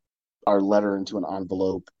put our letter into an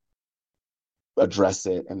envelope address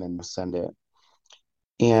it and then send it.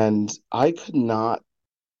 And I could not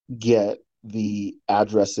get the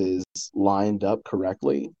addresses lined up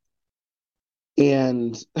correctly.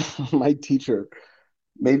 And my teacher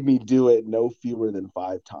made me do it no fewer than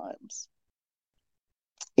 5 times.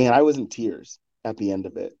 And I was in tears at the end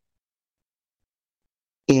of it.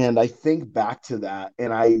 And I think back to that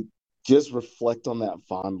and I just reflect on that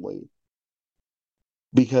fondly,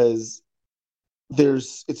 because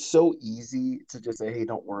it's so easy to just say, hey,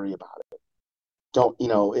 don't worry about it.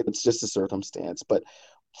 It's just a circumstance. But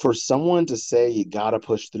for someone to say you got to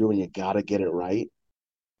push through and you got to get it right,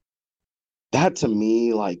 that to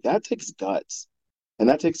me, like, that takes guts and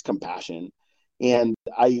that takes compassion. And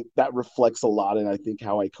that reflects a lot in, I think,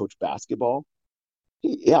 how I coach basketball.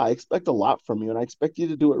 Yeah, I expect a lot from you and I expect you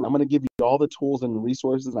to do it. I'm going to give you all the tools and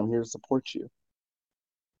resources. I'm here to support you.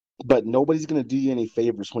 But nobody's going to do you any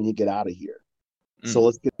favors when you get out of here. So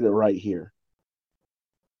let's get it right here.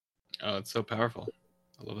 Oh, it's so powerful.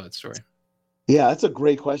 I love that story. Yeah, that's a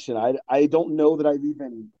great question. I don't know that I've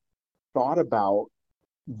even thought about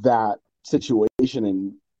that situation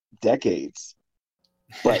in decades.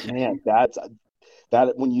 But man, that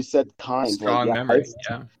when you said kind, strong memory.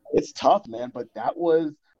 It's tough, man. But that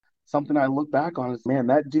was something I look back on as, man,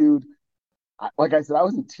 that dude, like I said, I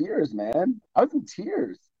was in tears, man. I was in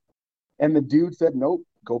tears. And the dude said, nope,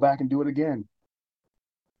 go back and do it again.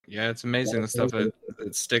 Yeah, it's amazing the stuff that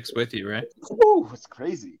sticks with you, right? Woo, it's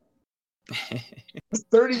crazy. It's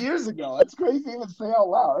 30 years ago. That's crazy to even say out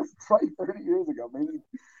loud. That's probably 30 years ago. Maybe,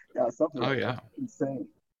 something like that. Insane.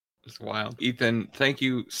 It's wild. Ethan, thank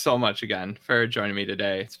you so much again for joining me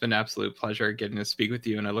today. It's been an absolute pleasure getting to speak with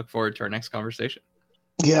you, and I look forward to our next conversation.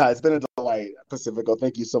 Yeah, it's been a delight, Pacifico.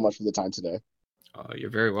 Thank you so much for the time today.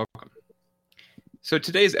 You're very welcome. So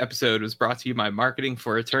today's episode was brought to you by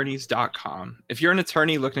marketingforattorneys.com. If you're an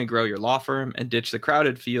attorney looking to grow your law firm and ditch the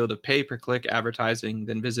crowded field of pay-per-click advertising,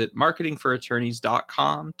 then visit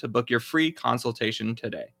marketingforattorneys.com to book your free consultation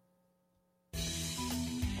today.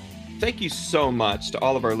 Thank you so much to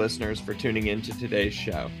all of our listeners for tuning in to today's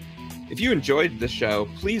show. If you enjoyed the show,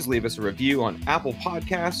 please leave us a review on Apple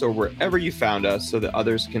Podcasts or wherever you found us so that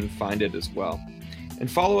others can find it as well. And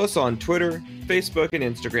follow us on Twitter, Facebook, and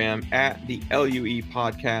Instagram at the LUE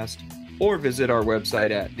Podcast, or visit our website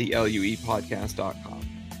at theluepodcast.com.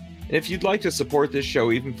 And if you'd like to support this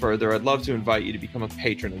show even further, I'd love to invite you to become a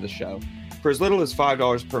patron of the show. For as little as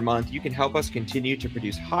 $5 per month, you can help us continue to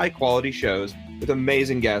produce high-quality shows with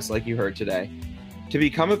amazing guests like you heard today. To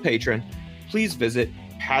become a patron, please visit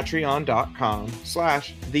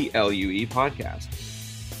patreon.com/theLUE Podcast.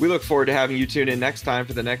 We look forward to having you tune in next time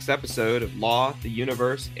for the next episode of Law, the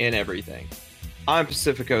Universe, and Everything. I'm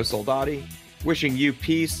Pacifico Soldati, wishing you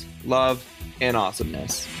peace, love, and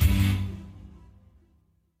awesomeness.